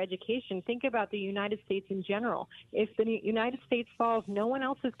higher education. Think about the United States in general. If the United States falls, no one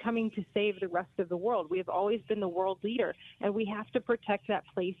else is coming to save the rest of the world. We have always been the world leader, and we have to protect that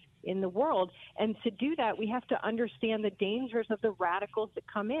place in the world. And to do that, we have to understand the dangers of the radicals that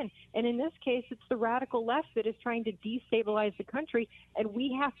come in. And in this case, it's the radical left that is trying to destabilize the country. And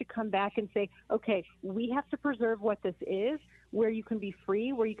we have to come back and say, okay, we have to preserve what this is, where you can be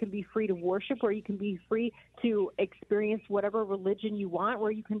free, where you can be free to worship, where you can be free to experience whatever religion you want,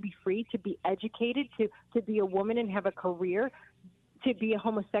 where you can be free to be educated, to be a woman and have a career, to be a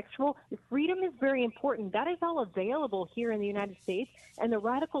homosexual. Freedom is very important. That is all available here in the United States, and the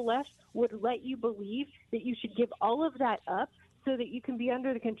radical left would let you believe that you should give all of that up so that you can be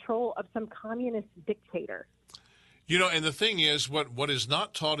under the control of some communist dictator. And the thing is, what is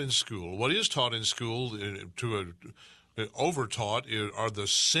not taught in school, what is taught in school overtaught are the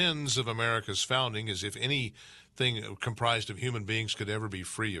sins of America's founding, as if anything comprised of human beings could ever be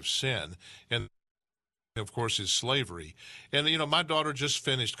free of sin. And of course, is slavery. And, my daughter just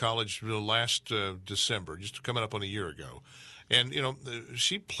finished college last December, just coming up on a year ago. And,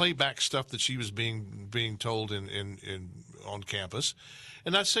 she played back stuff that she was being told on campus.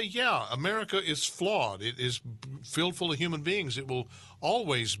 And I'd say, yeah, America is flawed. It is filled full of human beings. It will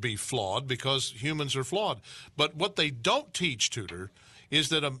always be flawed because humans are flawed. But what they don't teach, Tudor, is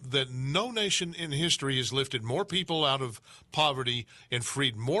that no nation in history has lifted more people out of poverty and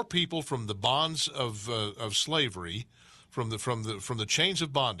freed more people from the bonds of slavery, from the chains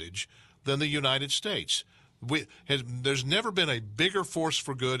of bondage, than the United States. There's never been a bigger force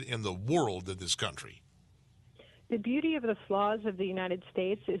for good in the world than this country. The beauty of the flaws of the United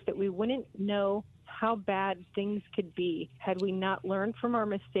States is that we wouldn't know how bad things could be had we not learned from our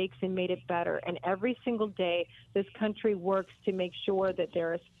mistakes and made it better. And every single day, this country works to make sure that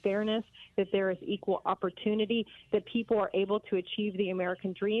there is fairness, that there is equal opportunity, that people are able to achieve the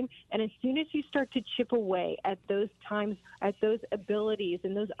American dream. And as soon as you start to chip away at those times, at those abilities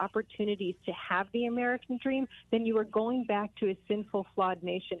and those opportunities to have the American dream, then you are going back to a sinful, flawed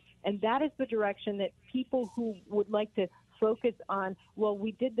nation. And that is the direction that people who would like to focus on, well,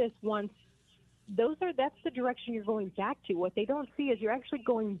 we did this once, that's the direction you're going back to. What they don't see is you're actually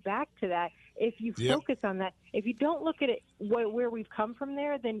going back to that if you focus on that. If you don't look at it where we've come from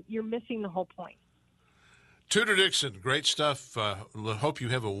there, then you're missing the whole point. Tudor Dixon, great stuff. Hope you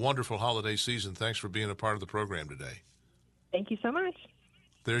have a wonderful holiday season. Thanks for being a part of the program today. Thank you so much.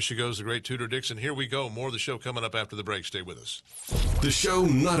 There she goes, the great Tudor Dixon. Here we go. More of the show coming up after the break. Stay with us. The show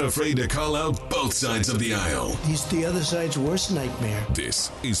not afraid to call out both sides of the aisle. He's the other side's worst nightmare.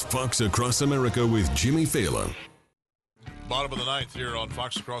 This is Fox Across America with Jimmy Fallon. Bottom of the ninth here on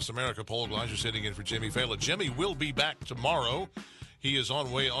Fox Across America. Paul Gleiser sitting in for Jimmy Fallon. Jimmy will be back tomorrow. He is on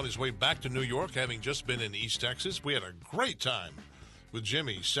his way back to New York, having just been in East Texas. We had a great time with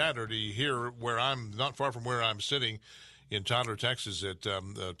Jimmy Saturday here, where I'm not far from where I'm sitting in Tyler, Texas, at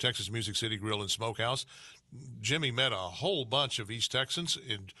Texas Music City Grill and Smokehouse. Jimmy met a whole bunch of East Texans.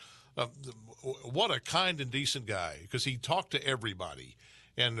 And what a kind and decent guy, because he talked to everybody.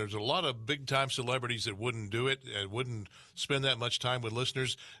 And there's a lot of big-time celebrities that wouldn't do it and wouldn't spend that much time with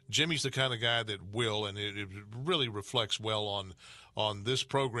listeners. Jimmy's the kind of guy that will, and it really reflects well on this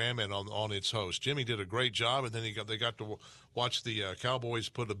program and on its host. Jimmy did a great job, and then they got to watch the Cowboys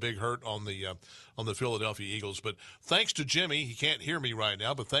put a big hurt on the Philadelphia Eagles. But thanks to Jimmy, he can't hear me right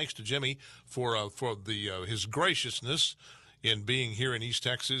now, but thanks to Jimmy for his graciousness in being here in East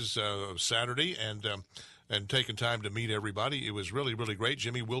Texas Saturday and taking time to meet everybody. It was really, really great.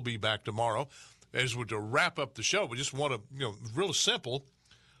 Jimmy will be back tomorrow. As we're to wrap up the show, we just want to, real simple.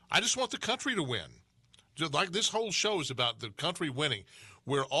 I just want the country to win. Just like this whole show is about the country winning.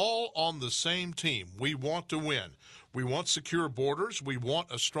 We're all on the same team. We want to win. We want secure borders. We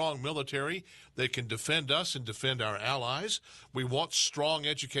want a strong military that can defend us and defend our allies. We want strong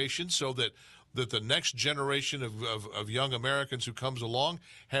education so that the next generation of young Americans who comes along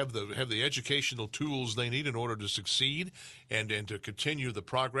have the educational tools they need in order to succeed and to continue the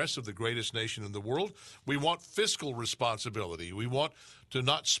progress of the greatest nation in the world. We want fiscal responsibility. We want to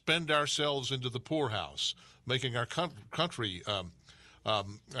not spend ourselves into the poorhouse, making our country,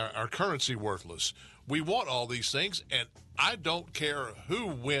 our currency worthless. We want all these things, and I don't care who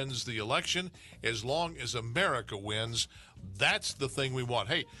wins the election as long as America wins. That's the thing we want.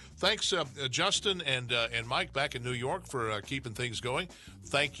 Hey, thanks, Justin and Mike back in New York for keeping things going.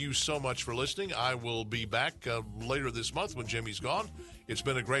 Thank you so much for listening. I will be back later this month when Jimmy's gone. It's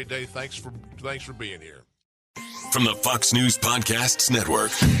been a great day. Thanks for being here. From the Fox News Podcasts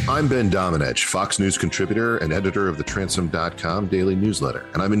Network. I'm Ben Domenech, Fox News contributor and editor of the Transom.com daily newsletter,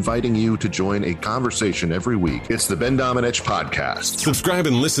 and I'm inviting you to join a conversation every week. It's the Ben Domenech Podcast. Subscribe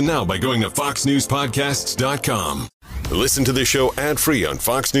and listen now by going to foxnewspodcasts.com. Listen to the show ad-free on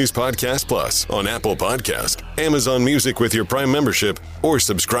Fox News Podcast Plus, on Apple Podcast, Amazon Music with your Prime membership, or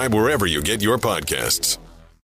subscribe wherever you get your podcasts.